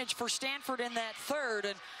 advantage for Stanford in that third.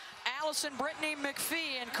 And Allison, Brittany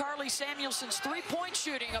McPhee, and Carly Samuelson's three-point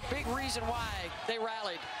shooting, a big reason why they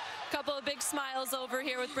rallied. Couple of big smiles over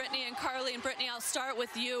here with Brittany and Carly. And Brittany, I'll start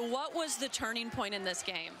with you. What was the turning point in this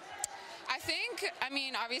game? I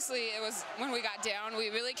mean, obviously it was when we got down, we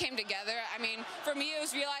really came together. I mean, for me, it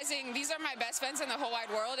was realizing these are my best friends in the whole wide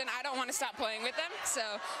world, and I don't want to stop playing with them. So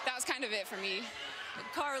that was kind of it for me.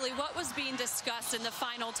 Carly, what was being discussed in the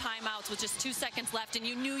final timeouts with just 2 seconds left, and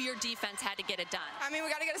you knew your defense had to get it done? I mean, we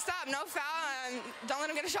got to get a stop, no foul, and don't let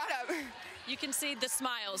them get a shot up. You can see the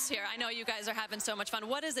smiles here. I know you guys are having so much fun.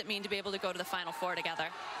 What does it mean to be able to go to the Final Four together?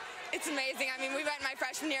 It's amazing. I mean, we went my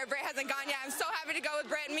freshman year. Britt hasn't gone yet. I'm so happy to go with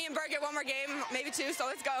Britt. Me and Bert get one more game, maybe two, so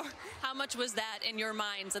let's go. How much was that in your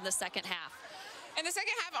minds in the second half? In the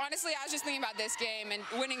second half, honestly, I was just thinking about this game and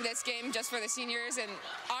winning this game just for the seniors, and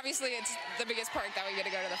obviously it's the biggest perk that we get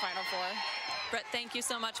to go to the Final Four. Britt, thank you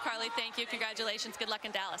so much. Carly, thank you. Congratulations. Good luck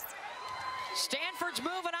in Dallas. Stanford's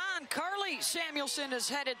moving on. Carly Samuelson is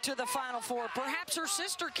headed to the Final Four. Perhaps her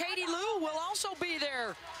sister, Katie Lou, will also be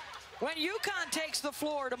there when UConn takes the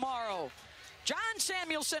floor tomorrow. John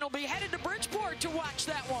Samuelson will be headed to Bridgeport to watch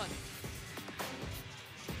that one.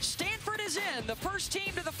 Stanford is in, the first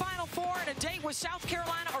team to the Final Four, and a date with South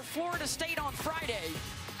Carolina or Florida State on Friday.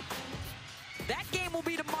 That game will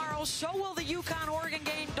be tomorrow, so will the UConn-Oregon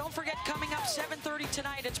game. Don't forget, coming up 7:30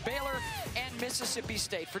 tonight, it's Baylor and Mississippi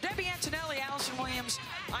State. For Debbie Antonelli, Allison Williams,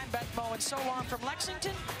 I'm Beth Moen. So long from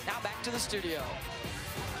Lexington. Now back to the studio.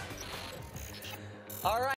 All right.